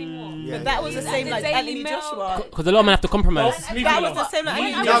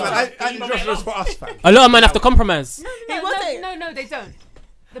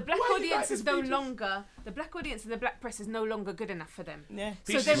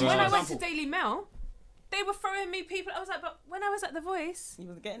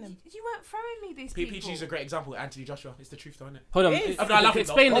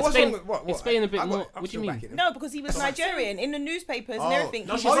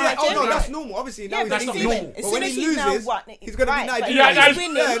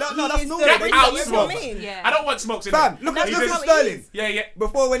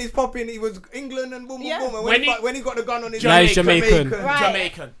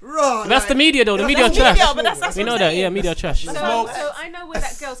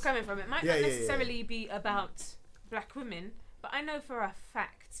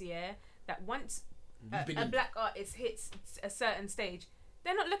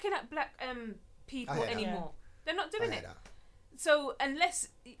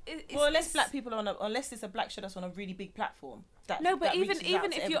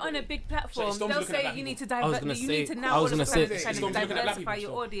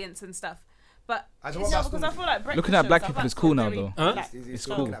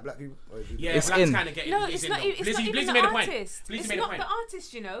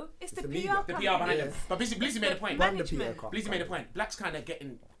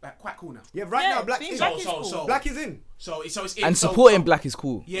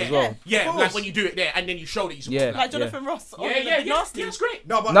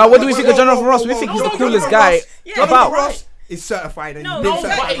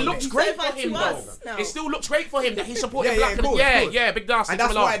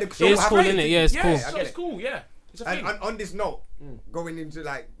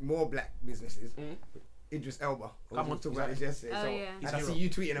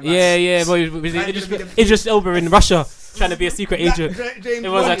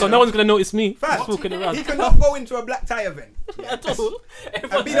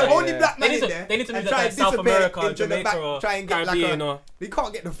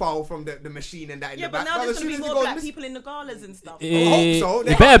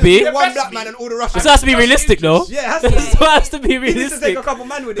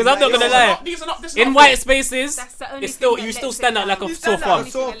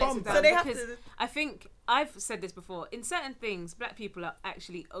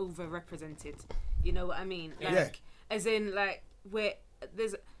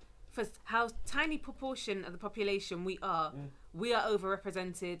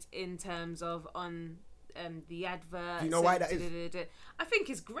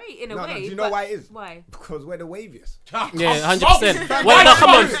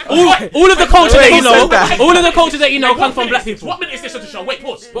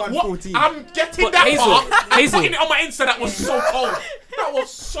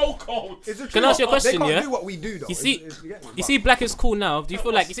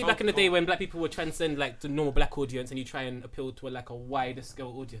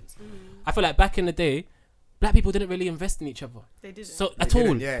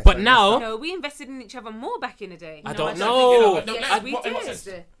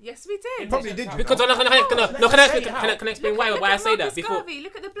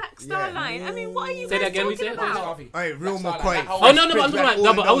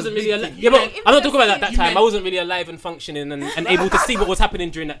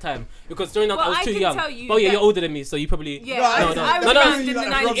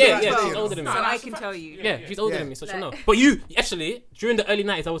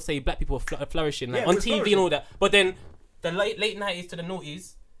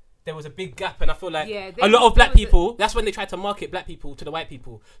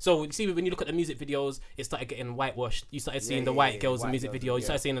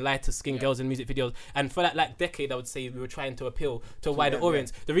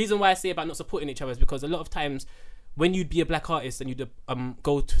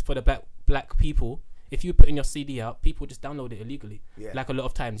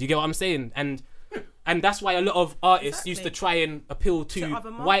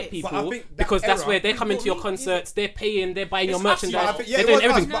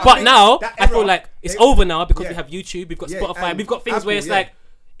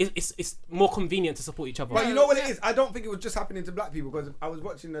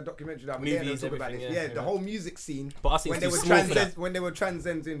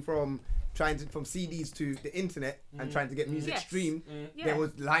 from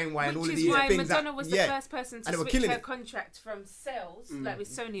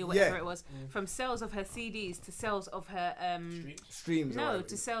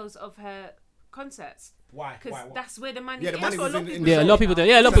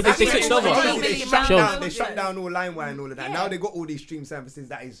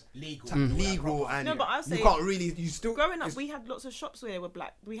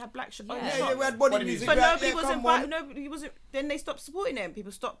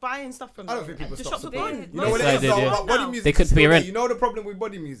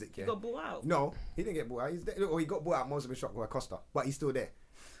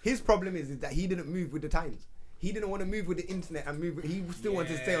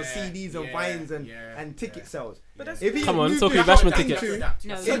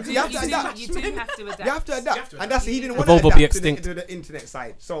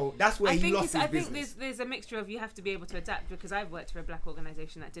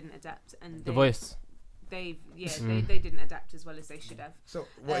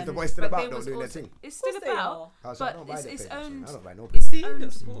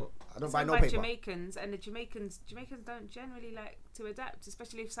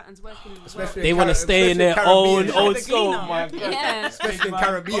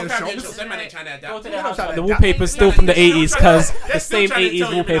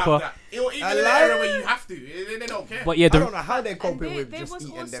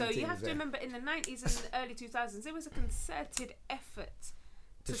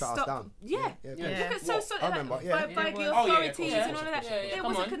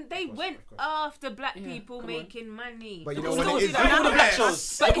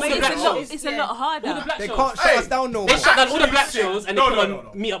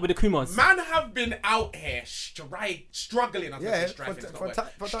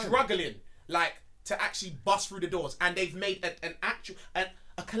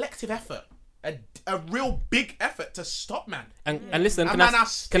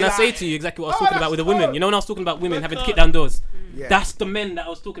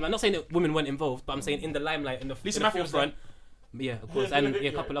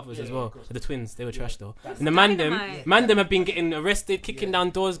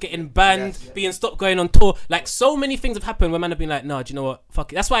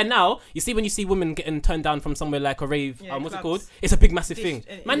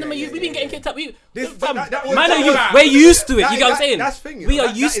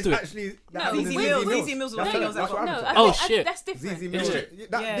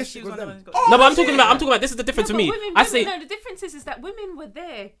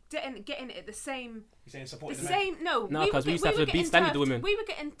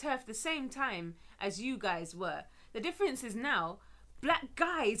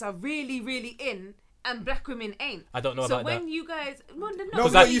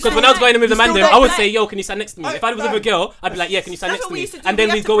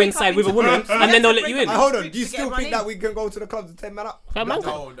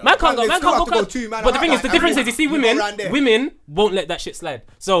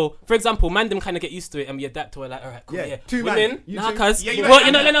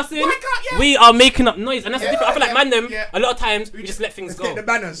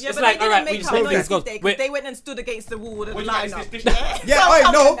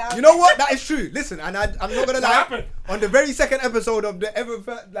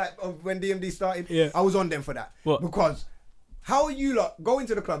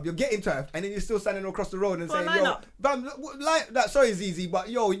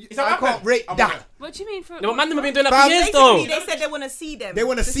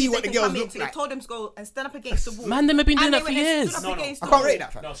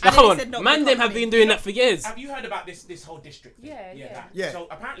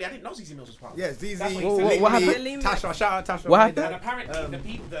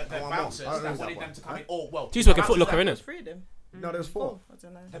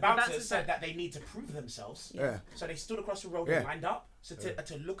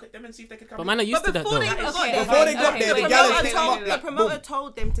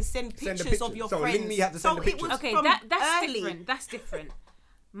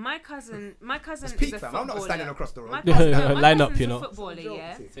cousin That's is peak, a fam. I'm not footballer. standing across the road. My cousin, no, my Line up, cousin's you a know. footballer,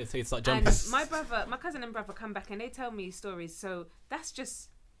 yeah. So it's like And jumping. my cousin and brother come back and they tell me stories. So that's just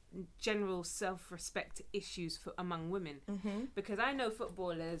general self-respect issues among women. Because I know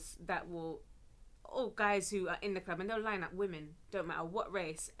footballers that will, guys who are in the club and they'll line up women, don't matter what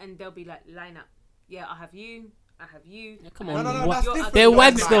race, and they'll be like, line up. Yeah, I'll have you.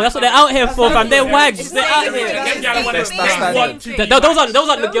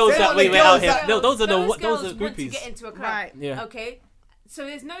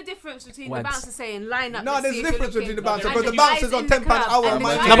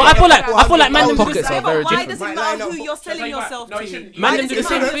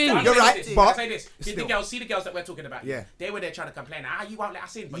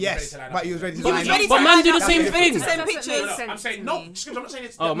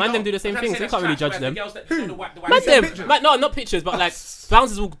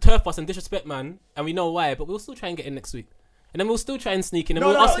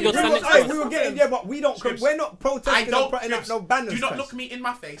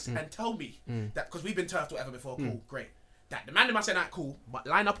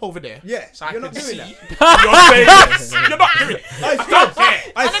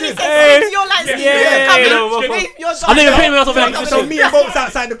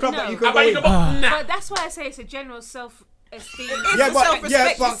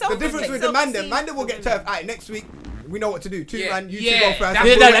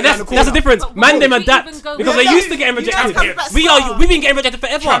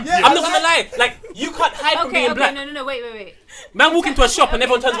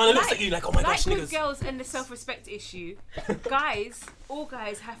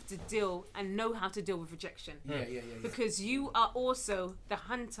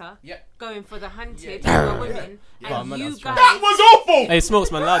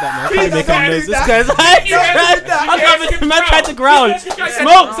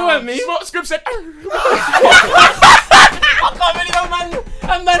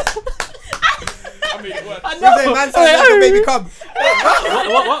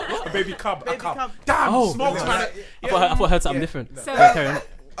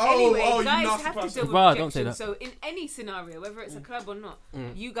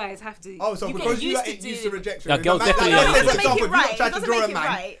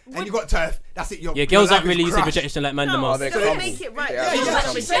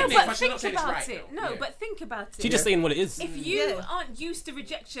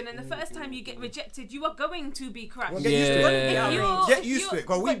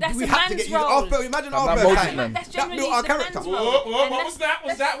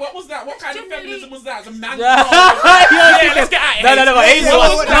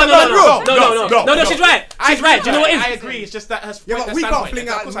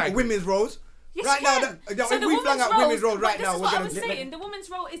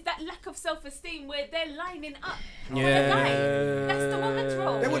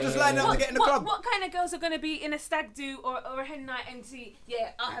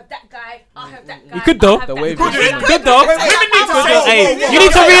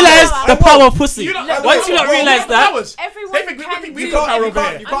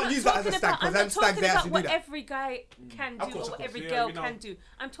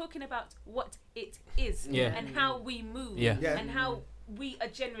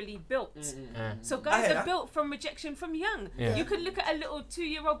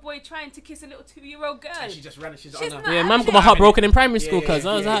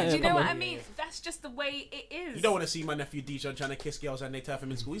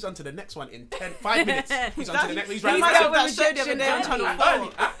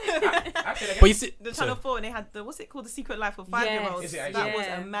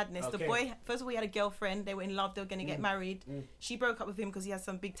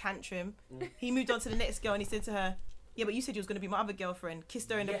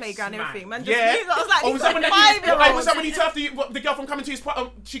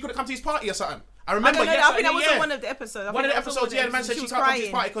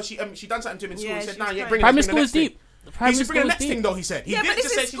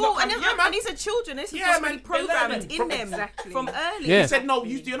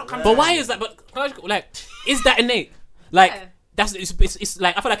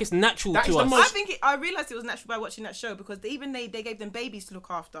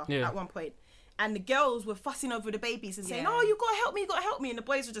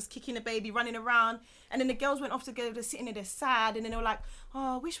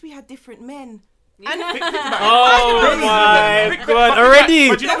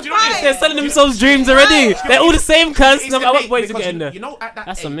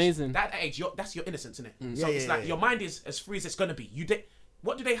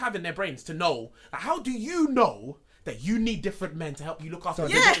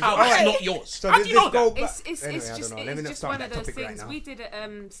 it's just one of those things. We did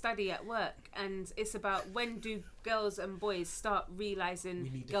a study at work, and it's about when do girls and boys start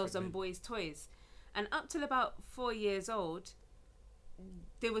realizing girls and boys toys, And up till about 4 years old,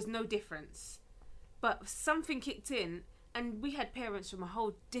 there was no difference. But something kicked in, and we had parents from a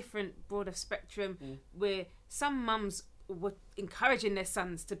whole different, broader spectrum, where some mums were encouraging their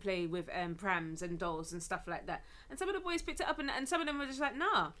sons to play with prams and dolls and stuff like that. And some of the boys picked it up, and some of them were just like,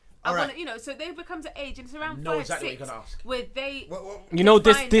 nah. I want to, so they become to age, and it's around 5, exactly 6, what you're gonna ask. where they, You know,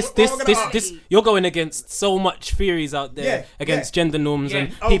 define this, you're going against so much theories out there against gender norms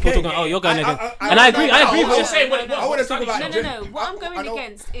and people talking. Oh, you're going against, and I agree with what you. you're saying. What it was. I want to talk about. No. What I'm going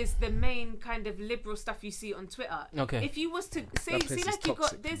against is the main kind of liberal stuff you see on Twitter. Okay. If you was to see like you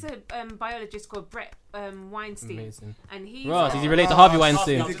got, there's a biologist called Brett Weinstein, Amazing. and he's Ross, is he related to Harvey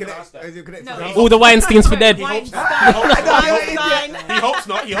Weinstein? Is it connected? No. All the Weinsteins for dead. He hopes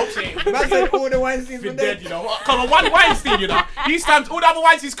not. He hopes it. Man said all the Weinsteins Be were dead, dead. you know. Come on, one Weinstein, you know. He stands. All the other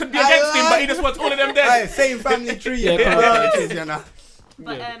Weinsteins could be against him, but he just wants all of them Hey, dead. same family tree. Yeah, You know.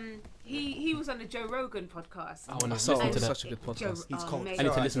 But he was on the Joe Rogan podcast. I want to So listen to that. such a good podcast. He's cold. mate, I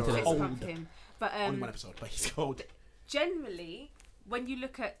need to listen to that. fist bump him. But Only one episode, but he's cold. generally, when you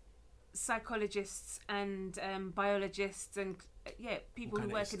look at psychologists and biologists and people who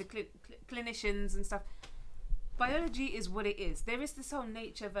work in the clinicians and stuff, biology is what it is. There is this whole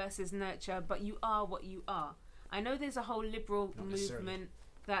nature versus nurture, but you are what you are. I know there's a whole liberal movement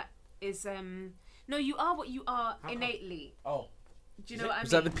that is no, you are what you are innately. Oh. Do you know what I mean?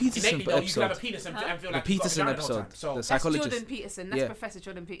 Was that the Peterson Innately, though, you can have a episode? penis and feel The like you've got Peterson vagina the whole episode. time. So The That's psychologist. Jordan Peterson. That's Yeah. Professor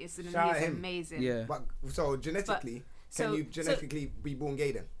Jordan Peterson, and Shout out he's him. amazing. Yeah. But so genetically, so- can you genetically be born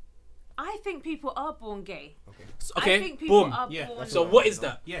gay then? I think people are born gay. Okay, I think people boom. are Yeah, born. So what is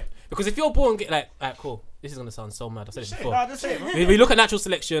that? yeah. Because if you're born gay, like, cool. This is gonna sound so mad. I said it before. Nah, just say it, man. We look at natural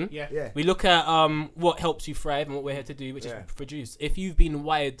selection. Yeah. Yeah. We look at what helps you thrive and what we're here to do, which is produce. If you've been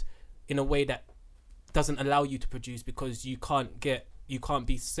wired in a way that doesn't allow you to produce because you can't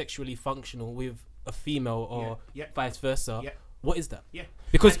be sexually functional with a female or vice versa, what is that? Yeah.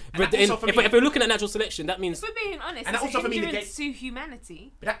 Because And that also for me- if we're looking at natural selection, that means If we're being honest, And it's also an for me, the hindrance to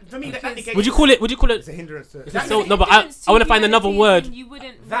humanity. But that, for me, that negates. would you call it It's a hindrance. To, It's so- no, but I want to find another word. You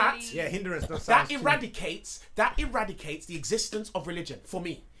wouldn't That- really... yeah, hindrance. that eradicates the existence of religion for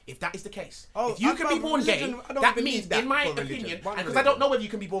me. If that is the case, Oh, if you can be born gay, religion, I don't that believe means, that in my for religion. opinion, One because I don't religion. know whether you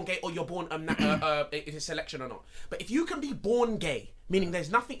can be born gay or you're born if it's selection or not. But if you can be born gay, meaning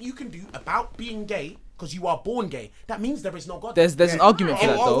there's nothing you can do about being gay because you are born gay, that means there is no God. There's an argument for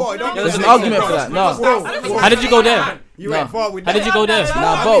that Oh, though. what? Don't- There's an No, argument no, for that. no, No. How did you go there? You went far with How did you go there?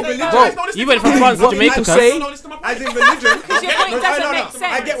 Nah, bro, You went from France to What Jamaica. people cuz. say- As in religion, Because your point doesn't make sense.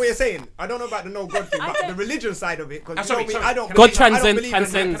 I get what you're saying. I don't know about the no God thing, I but don't- the religion side of it. I'm Because sorry, I don't. God believe- I don't transcends believe in that.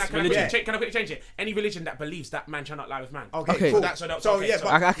 transcends Can I religion. quickly change it? Any religion that believes that man shall not lie with man. Okay, cool. Okay. So okay, yeah, so-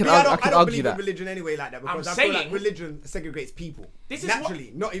 but I can me, argue don't that. believe in religion anyway like that because I feel like saying- religion segregates people. This is what-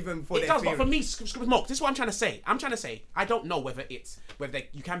 naturally, not even for It their does, but for theory. me, Smoke, this is what I'm trying to say. I'm trying to say, I don't know whether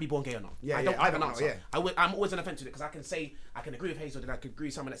you can be born gay or not. Yeah, I yeah, don't I have an don't know, answer. yeah. I'm always on the fence with it because I can say, I can agree with Hazel, then I could agree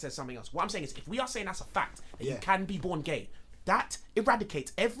with someone that says something else. What I'm saying is, if we are saying that's a fact, that you Yeah. can be born gay, that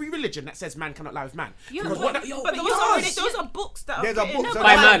eradicates every religion that says man cannot lie with man. Yeah, Because but- what but that- those But those are books that are There's a written book by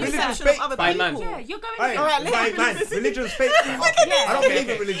by man. research Religion of other by people. man. Yeah, you're going Hey, against... right, man, religion's fake. I don't believe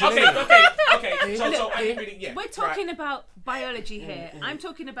in religion Okay, anyway. okay. So I didn't really, yeah. We're talking about biology here. I'm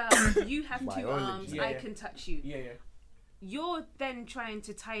talking about you have two Biology. arms, Yeah, I yeah. can touch you. Yeah, yeah. You're then trying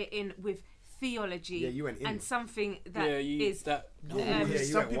to tie it in with theology Yeah, you went in. and something that Yeah, is... that. Yeah, you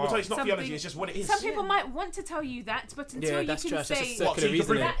Some went people wild. tell you it's not Something- theology, it's just what it is. Some people might want to tell you that, but until Yeah, you that's can trash. That's a say circular What, so you can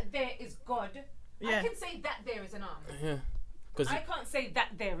reasoning. bring- that there is God, I Yeah. can say that there is an arm. Yeah. Because I can't say that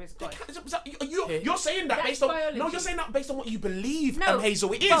there is God. You're saying that That's based on biology. no, you're saying that based on what you believe, No,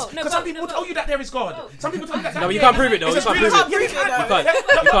 Hazel. It is no, because some no, people no, tell you that there is God. no. Some people tell you that. No, but you can't prove it though. You It's can't just prove really- it. You can't. You can't. That's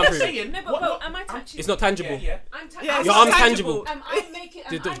You what can't I'm prove it. saying. No, but am I touching? It's not tangible. Yeah. I'm touching. Yeah, it's Your not arm's tangible. I'm making.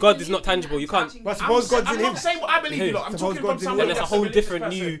 The God is not tangible. You can't. But suppose God's I'm in him. not saying what I believe. You lot. I'm Suppose talking from God's in someone Then him. there's a that's whole religious different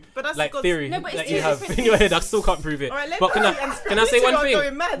person. new But that's like God's- theory No, but it's that two you have different in your head. I things. still can't prove it. Alright, let But can me- I say one going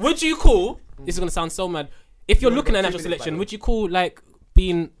thing? mad. Would you call? This is gonna sound so mad. If you're looking at natural selection, would you call like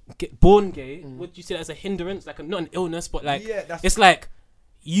being born gay? Would you see that as a hindrance, like not an illness, but like Yeah, that's- it's like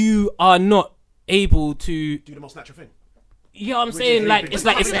you are not able to. Do the most natural thing. You know what I'm saying? Like it's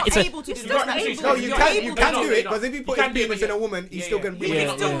like You're not it's a. able to do You got that. to- Able No, to you do can it. you Able can to do do it because if you put You his can do it, penis but in a yeah. woman, he's Yeah, still yeah. gonna be. You Yeah,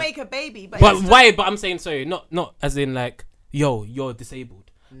 can still yeah. make a baby, but But it's why? But I'm saying sorry, not as in like yo, you're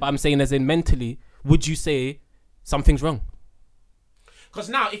disabled. But I'm saying as in mentally, would you say something's wrong? Because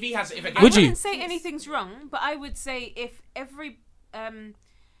now, if he has, if a I Would you? wouldn't say anything's wrong, but I would say if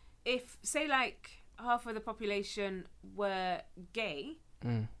if say like half of the population were gay,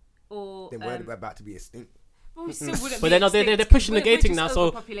 or Then we're about to be extinct.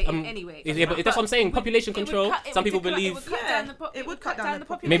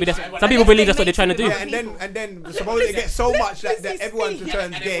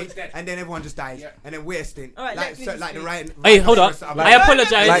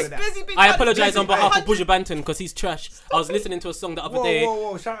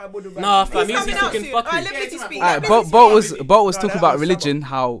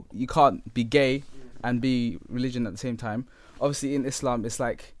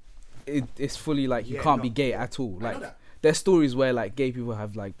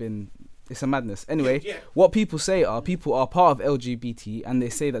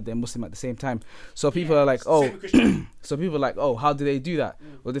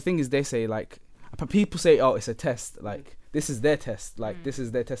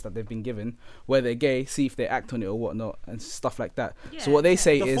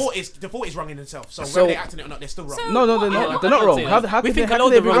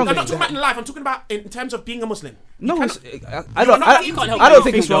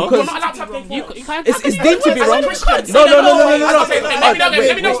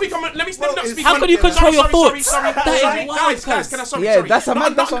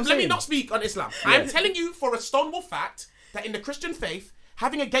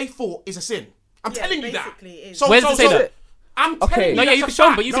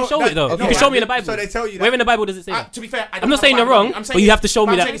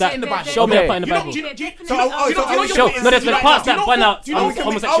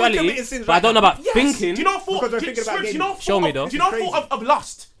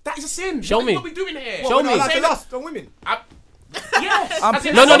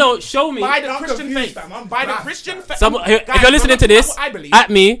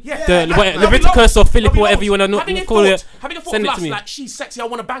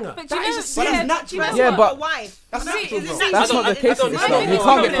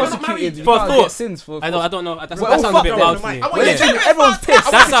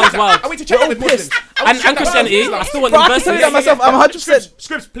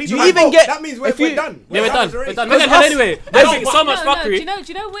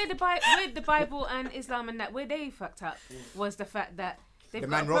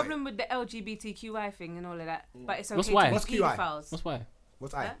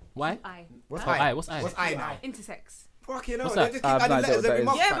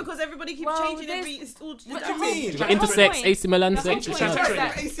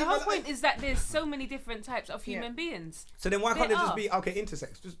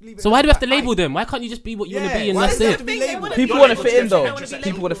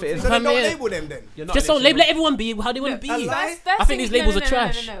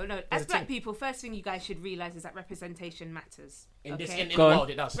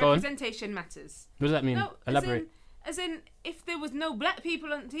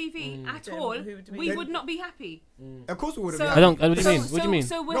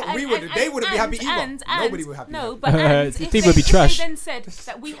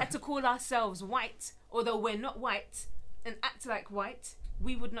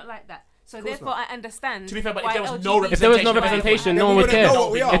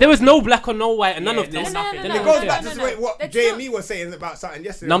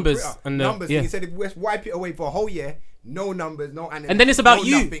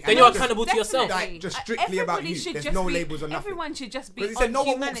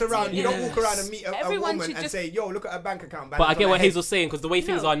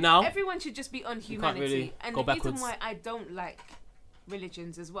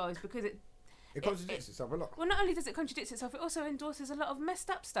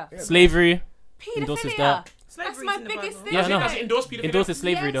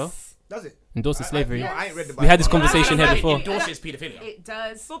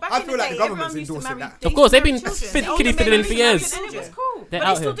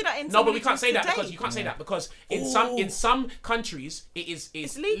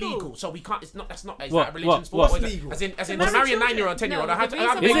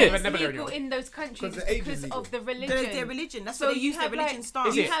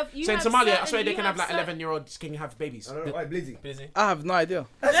 have babies. I don't know why Blizzy. I have no idea.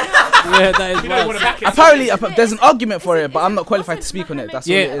 Yeah, that is You don't want to back it. Apparently, there's an argument for it, but I'm not qualified to speak on it. That's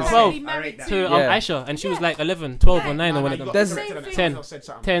Yeah, all it is. 12 to Yeah. Aisha, and she was like 11, 12 or 9 or one of them. There's-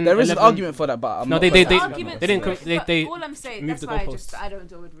 10. There is an 11. argument for that, but I'm No, not they qualified. didn't they all I'm saying, moved that's the why goalposts. I don't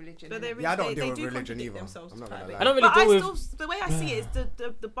deal with religion. But they, Yeah, I don't they, deal they with do religion contradict either. themselves I'm not quite gonna a bit. lie. I don't really But deal with. still, the way I see it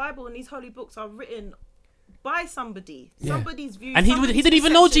is the Bible and these holy books are written by somebody, Yeah. somebody's view, And he somebody's didn't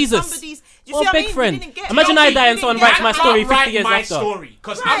even know perception, Jesus. Somebody's, do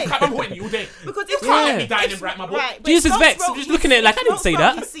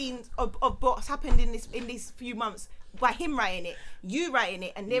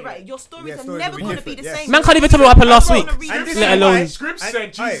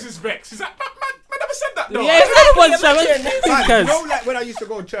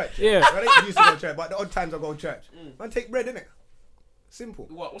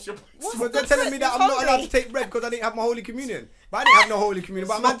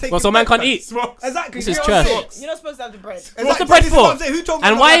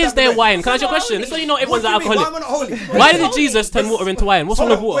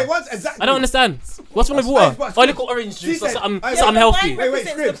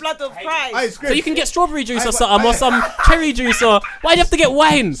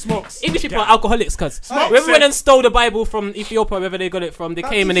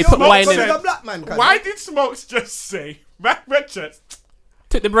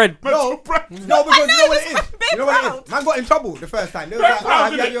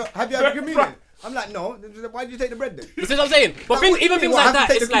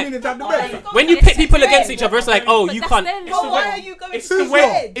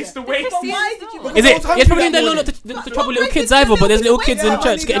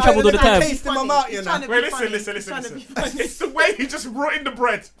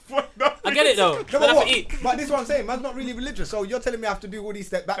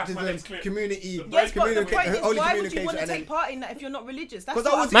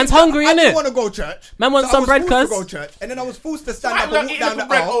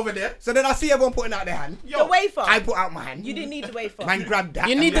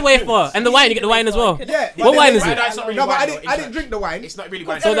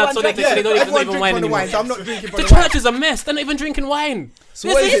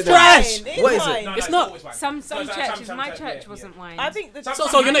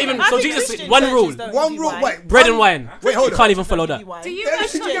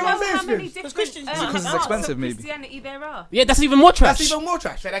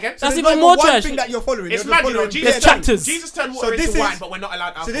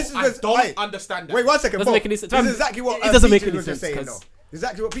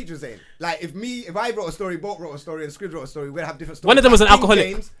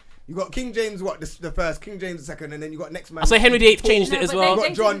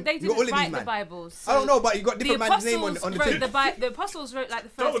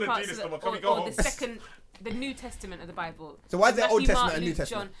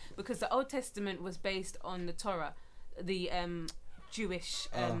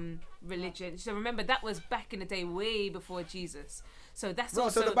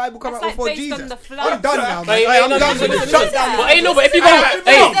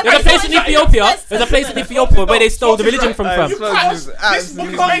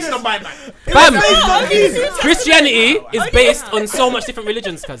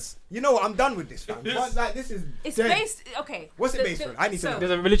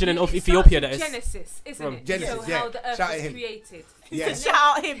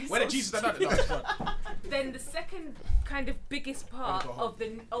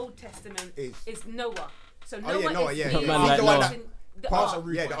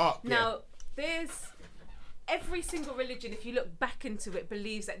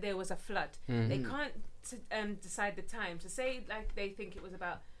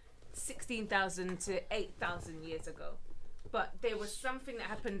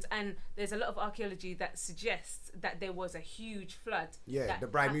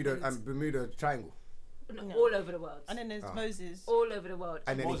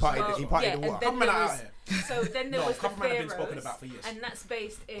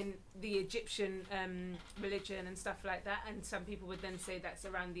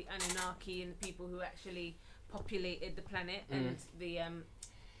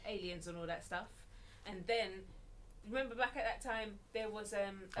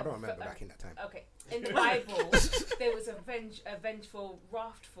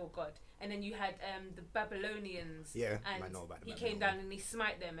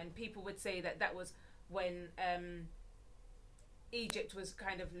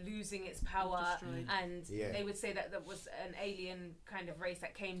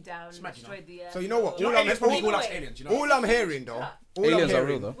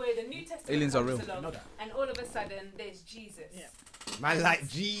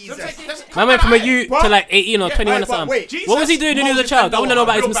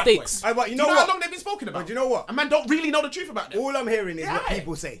about his real bad mistakes. boys. But you Do you know know what? how long they've been spoken about? But you know what? A man don't really know the truth about them. All I'm hearing is what Yeah.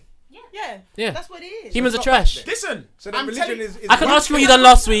 people say.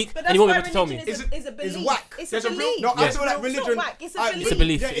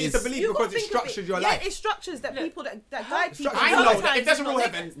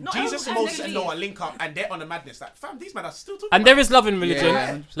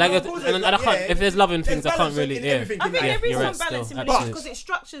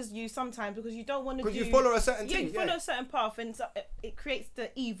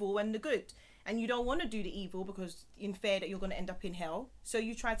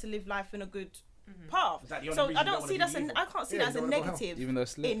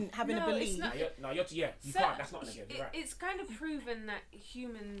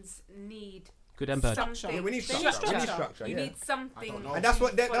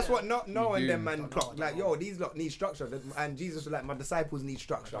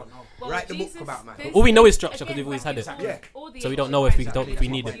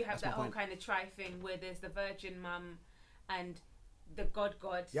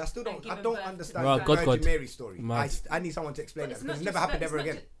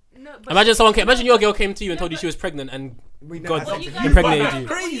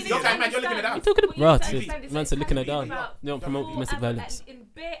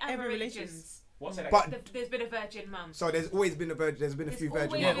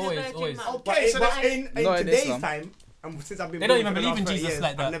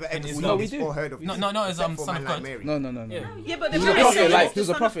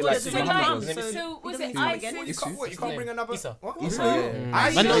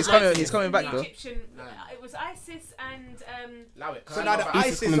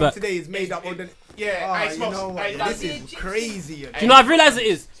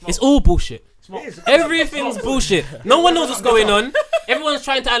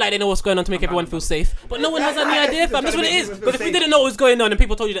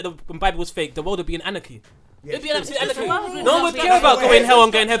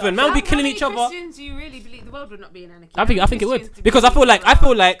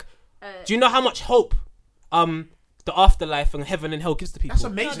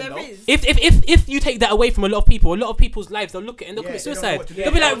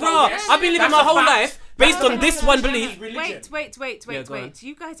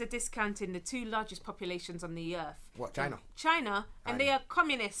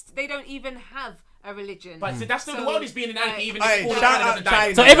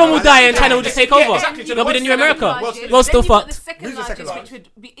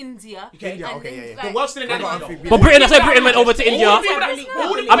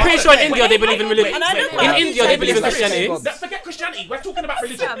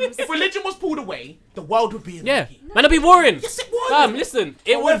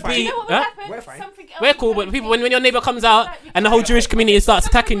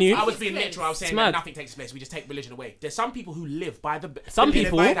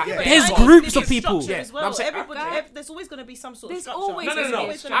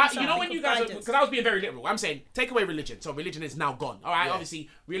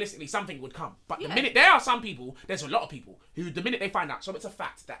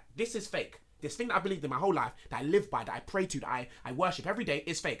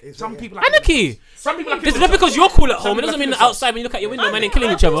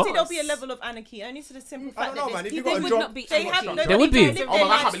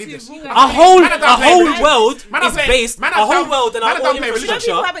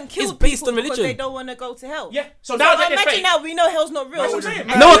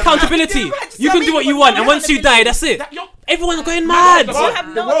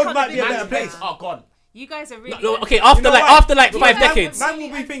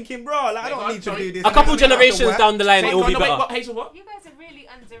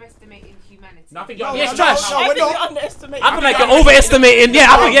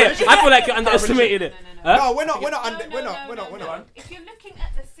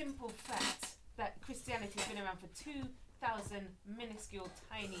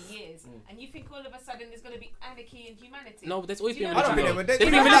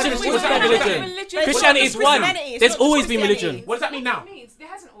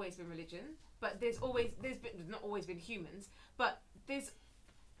 But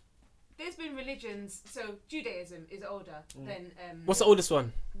there's been religions. So Judaism is older than. What's the oldest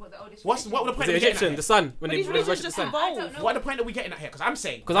one? What the oldest? What the Was point it are we getting Egyptian? at The sun. When But they these religions worship the just sun. I don't evolved. know. What are the point are we getting at here? Because I'm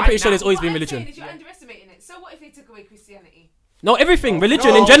saying. Because I'm pretty sure there's now- always What been I'm religion. saying is you're underestimating it. So what if they took away Christianity? No, everything. Religion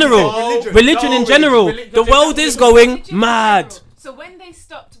No, in general. no, Religion in no, general. religion- The world is religion- going Religion in mad. general. So when they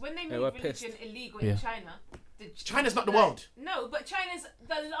stopped, when they made we're religion pissed. illegal Yeah. in China, China's not the world. No, but China's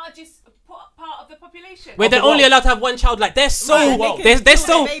the largest part of the population. Where they're only allowed to have one child. Like they're so they're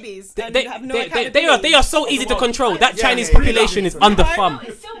so babies. They are so easy to control. That Chinese yeah, population is under thumb.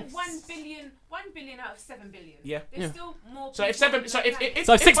 It's still 1 billion out of 7 billion. Yeah. There's still more. So if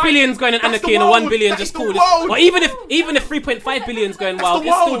 6 billion's going in anarchy and 1 billion just cool. Or even if 3.5 billion's going wild,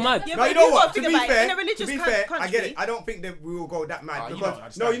 it's still mad. Yeah, No, but you know you what? gotta To think be about it, fair, in a religious I country- get it. I don't think that we will go that mad you because don't no,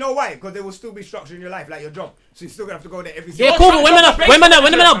 understand. you know why? Because there will still be structure in your life, like your job. So you're still gonna have to go there every. Yeah, single cool. day. But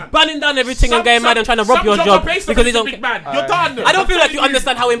women are burning down everything and going mad and trying to rob your job because they don't. Big man. You're done. I don't feel like you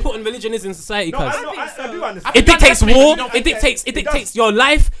understand how important religion is in society, No, cuz. I do understand. It dictates war. No, It dictates your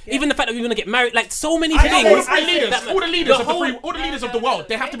life. Even the fact that we're gonna get married, like so many I know, things. All the leaders of the world,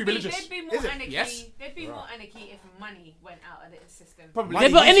 they have to be religious. There'd be more Is it? anarchy. Yes. There'd be more anarchy if money went out of the system. Probably. Yeah,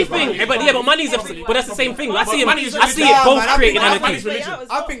 but anything. But money's but that's the same thing. I see money is it religion. both man, I creating think anarchy. religion.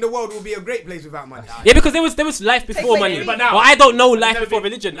 I think the world will be a great place without money. Yeah, because there was life before money. away But now- Well, I don't know life Never before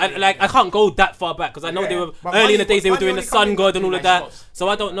been- religion. I can't go that far back because I know they were But early in the money- days. They were doing money the sun only god and all of that. comes So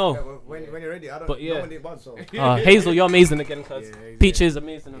I don't know. Yeah, well, when you're ready, I don't. But yeah. No one did buzz, so. Hazel, you're amazing again, cuz. Peach is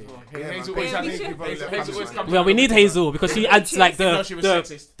amazing as well. Yeah, Hazel man, always thank has- you for Hazel the always comments, comes- man. Well, we need Hazel because she adds like No, she was the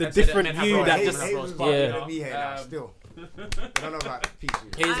sexist. the And said different that men view have that rights. just Hazel's Yeah. better than me here now, still. I don't know about Peach.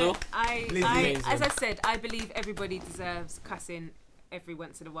 Hazel. I as I said, I believe everybody deserves cussing every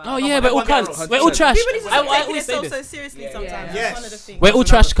once in a while. Oh yeah, we're all one girl. cunts. We're all trash. People need to I stop taking always say themselves so this. seriously Yeah. sometimes. Yes. That's one of the things. We're all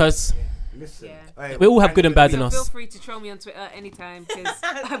trash, cuz. Listen, Yeah. hey, We all have good and bad in So feel us. free to troll me on Twitter anytime because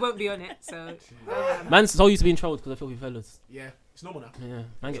I won't be on it. So Man's so used to being trolled because of filthy fellas. Yeah, it's normal now. Yeah,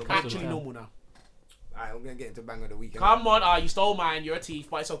 man get It's cussed all the actually time. normal now. Alright, I'm gonna get into bang of the weekend. Come on, you stole mine. You're a thief,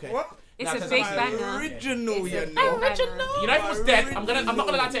 but it's okay. What? it's Nah, a 'cause big I'm banger. Original, It's you a know. big banger. You know, if it was dead, I'm not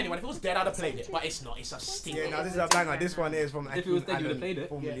gonna lie to anyone. If it was dead, I'd have played it, but it's not. It's a stinker. Yeah, now this is a banger. This one is from If it was dead, you would've Allen, played it.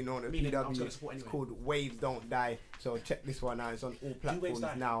 formerly Yeah. known as Meaning I was PW. gonna support It's anyway. called Waves Don't Die. So check this one out. It's on all platforms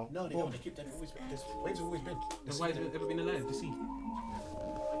now. No, they Boom. don't. They keep that. Waves have always been. Why has it ever been alive? The sea.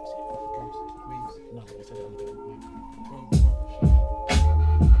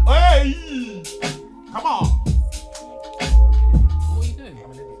 Hey! Come on! What are you doing?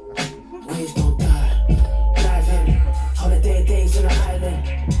 Waves don't die, dive in. Holiday days on the island.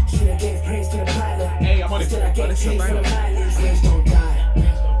 Shoulda gave praise to the pilot. Hey, I'm on it. Still I get This is a chased for the banger. mileage. Waves don't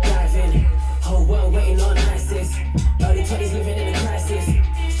die, dive in. Whole world waiting on ISIS. Early 20s living in a crisis.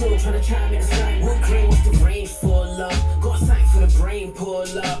 Still trying to chime in the sky. Wood grain, what's the range for love? Got sight for the brain, pull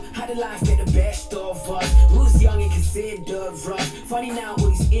up. How did life get the best of us? Who's young and considered rough? Funny now, all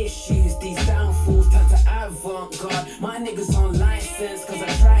these issues, these downfalls turn to avant-garde. My niggas on license, cause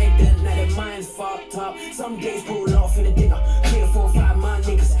I tried them, now their minds fucked up. Some days pull off in a digger. 3 or 4, 5, my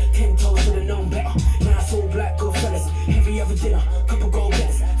niggas. 10 toes should've known better. Now it's all black, good fellas. Every other dinner, couple gold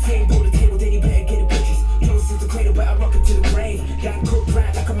getters. Flame ball the table, then you better get the bitches. Close to the cradle, but I rock it to the grave. Gang cook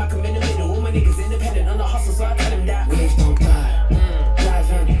right like a Malcolm in the middle. All my niggas independent on the hustle, so I tell them that. Waves don't die, dive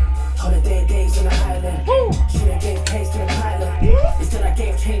in. Holiday days on the island. Shoulda gave praise to the pilot. Instead I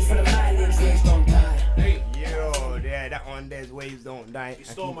gave change for the mileage. Waves don't die. Yo, yeah, that one there's Waves Don't Die. You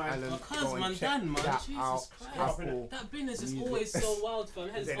stole Akeem mine. Allen, Cuz go and man, check done man. that Jesus out. Christ. Apple. That bin is just Music. always so wild, fam.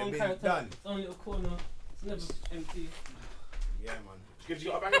 It has its Said the own bin's character, done. its own little corner. It's never empty. Yeah, man. Gives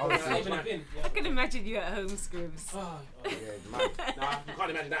you a It's not banger. even a bin. I can imagine you at home, Scribs. Oh, Yeah, man. Nah, you can't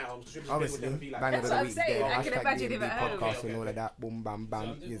imagine that at home. Strippers would Obviously, never be like bang that. of the That's what week I'm saying. there. I can Hashtag imagine him DMD at home. podcast Okay, and all of that. Boom, bam, so bam. I'm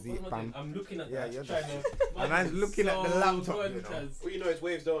You see, doing- bam. I'm looking at Yeah, that. you're trying just- to- And I'm looking at the so laptop, good, you know. cuz. All you know is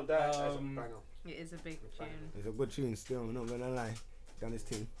Waves Don't Die. That's a Um, banger. It is a big tune. It's a good tune still, I'm not gonna lie. Done his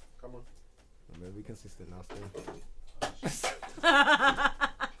thing. Come on. I'm very consistent now still.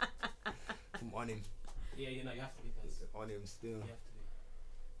 I'm on him. Yeah, you know, you have to be. Cuz. On him still. You have to be.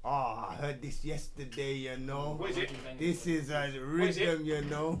 Oh, I heard this yesterday, you know. What is it? This is a is it? rhythm, you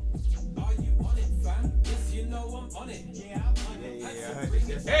know. Are you on it, fam? Yes, you know I'm on it. Yeah, I'm on it. Yeah, I heard this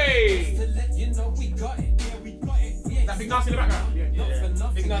yesterday. Hey! To let you know we got it. Yeah, we got it. We ain't That big nasty in the background. Yeah. not for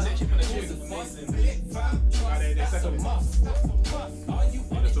nothing. Big Nas chip on the tune. It's a Amazing. split, fam. Trust, they that's a settled it. must. That's a must. Are you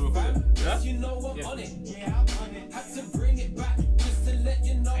on it, fam? Yeah? Yes, you know I'm Yeah. on it. Yeah, I'm on it. Had to bring it back just to let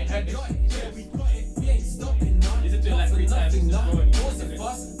you know we Ain't heard got this. it. Yeah, we got it. We ain't stopping none. Is it doing Not like for 3 times? nothing, Just none. going. What's a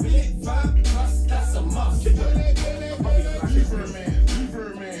fuss? Split, fam. Trust, that's a must. Superman,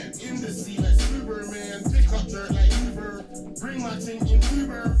 Superman, in the sea like Superman, pick up dirt like Uber, bring my thing in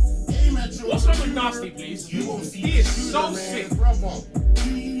Uber, aim at your What's wrong with computer. Nasty, please? You won't see He is the so Superman, sick. brother. Do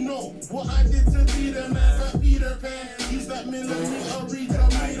you know what I did to Peter Man for Peter Pan? He's that millimeter reader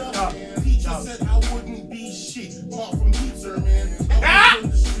meter man. Teacher said I wouldn't be shit apart from pizza man. I was on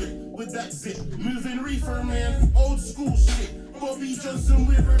the strip with that zip, moving reefer man, old school shit. Bobby Johnson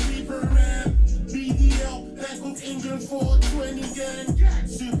with a reaper man. BDL, thank England 420 gang.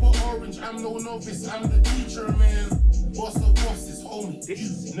 Super orange, I'm no novice, I'm the teacher, man. Boss of bosses, homie,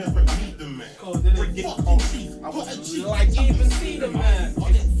 you never meet the man. Fucking chief, put a cheek. Like even see the man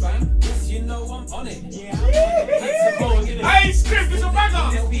on it, fam. Yes, you know I'm on it. Yeah, I'm on it. Hey, Script, it's a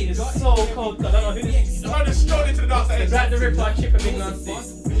banger! This beat is so cold, cuz I don't know who this is. I'm just strolling to the dance. It's Black the Ripper, Chip and Big Nasty.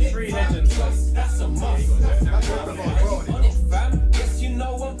 3 legends, cuz. That's a must. On it, fam. Yes, you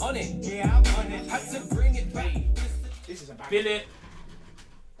know I'm on it. Yeah, I'm on it. Had to bring it back. This is a banger. Billet.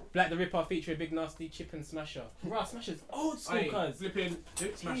 Black the Ripper featuring Big Nasty, Chip and Smasher. Right, Smasher's old school, Hey, cuz. flipping,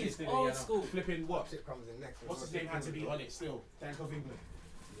 Smash He it is still, old yeah, school. Flipping what? Shit comes in next. What's his name had to be on it still? Bank of England.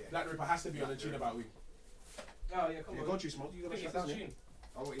 Yeah. Black Ripper has to be on the tune about we. Oh, yeah, come Yeah, on. go to Smoke. You I gotta think shut it's that his tune.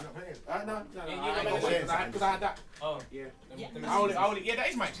 Oh, what, you're not playing? No. Yeah, I you ain't know got what one because I had that. Oh. Yeah. Yeah. I only, yeah, that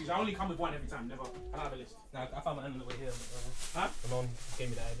is my excuse. I only come with one every time. Never. I don't have a list. Nah, I found my hand on the way here. Huh? Ramon gave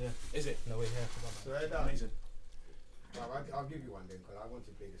me that idea. Is it? No way here. So right down. Amazing. I'll give you one then, because I want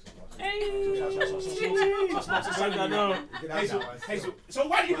to play this one. I know. You can have that one still. Hazel. So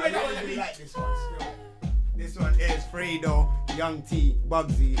why do you play that one? I Let really me. like this one still. This one is Fredo, Young T,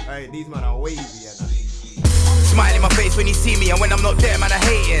 Bugsy. These man are wavy, you know. Smile in my face when you see me, and when I'm not there, man, I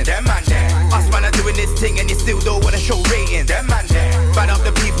hating. Them man there. Us man are doing this thing, and you still don't wanna show rating. Them man there. Bad up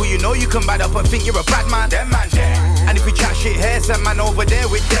the people you know you can bad up and think you're a bad man. Them man there. And if we chat shit here, some man over there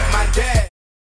with them man there.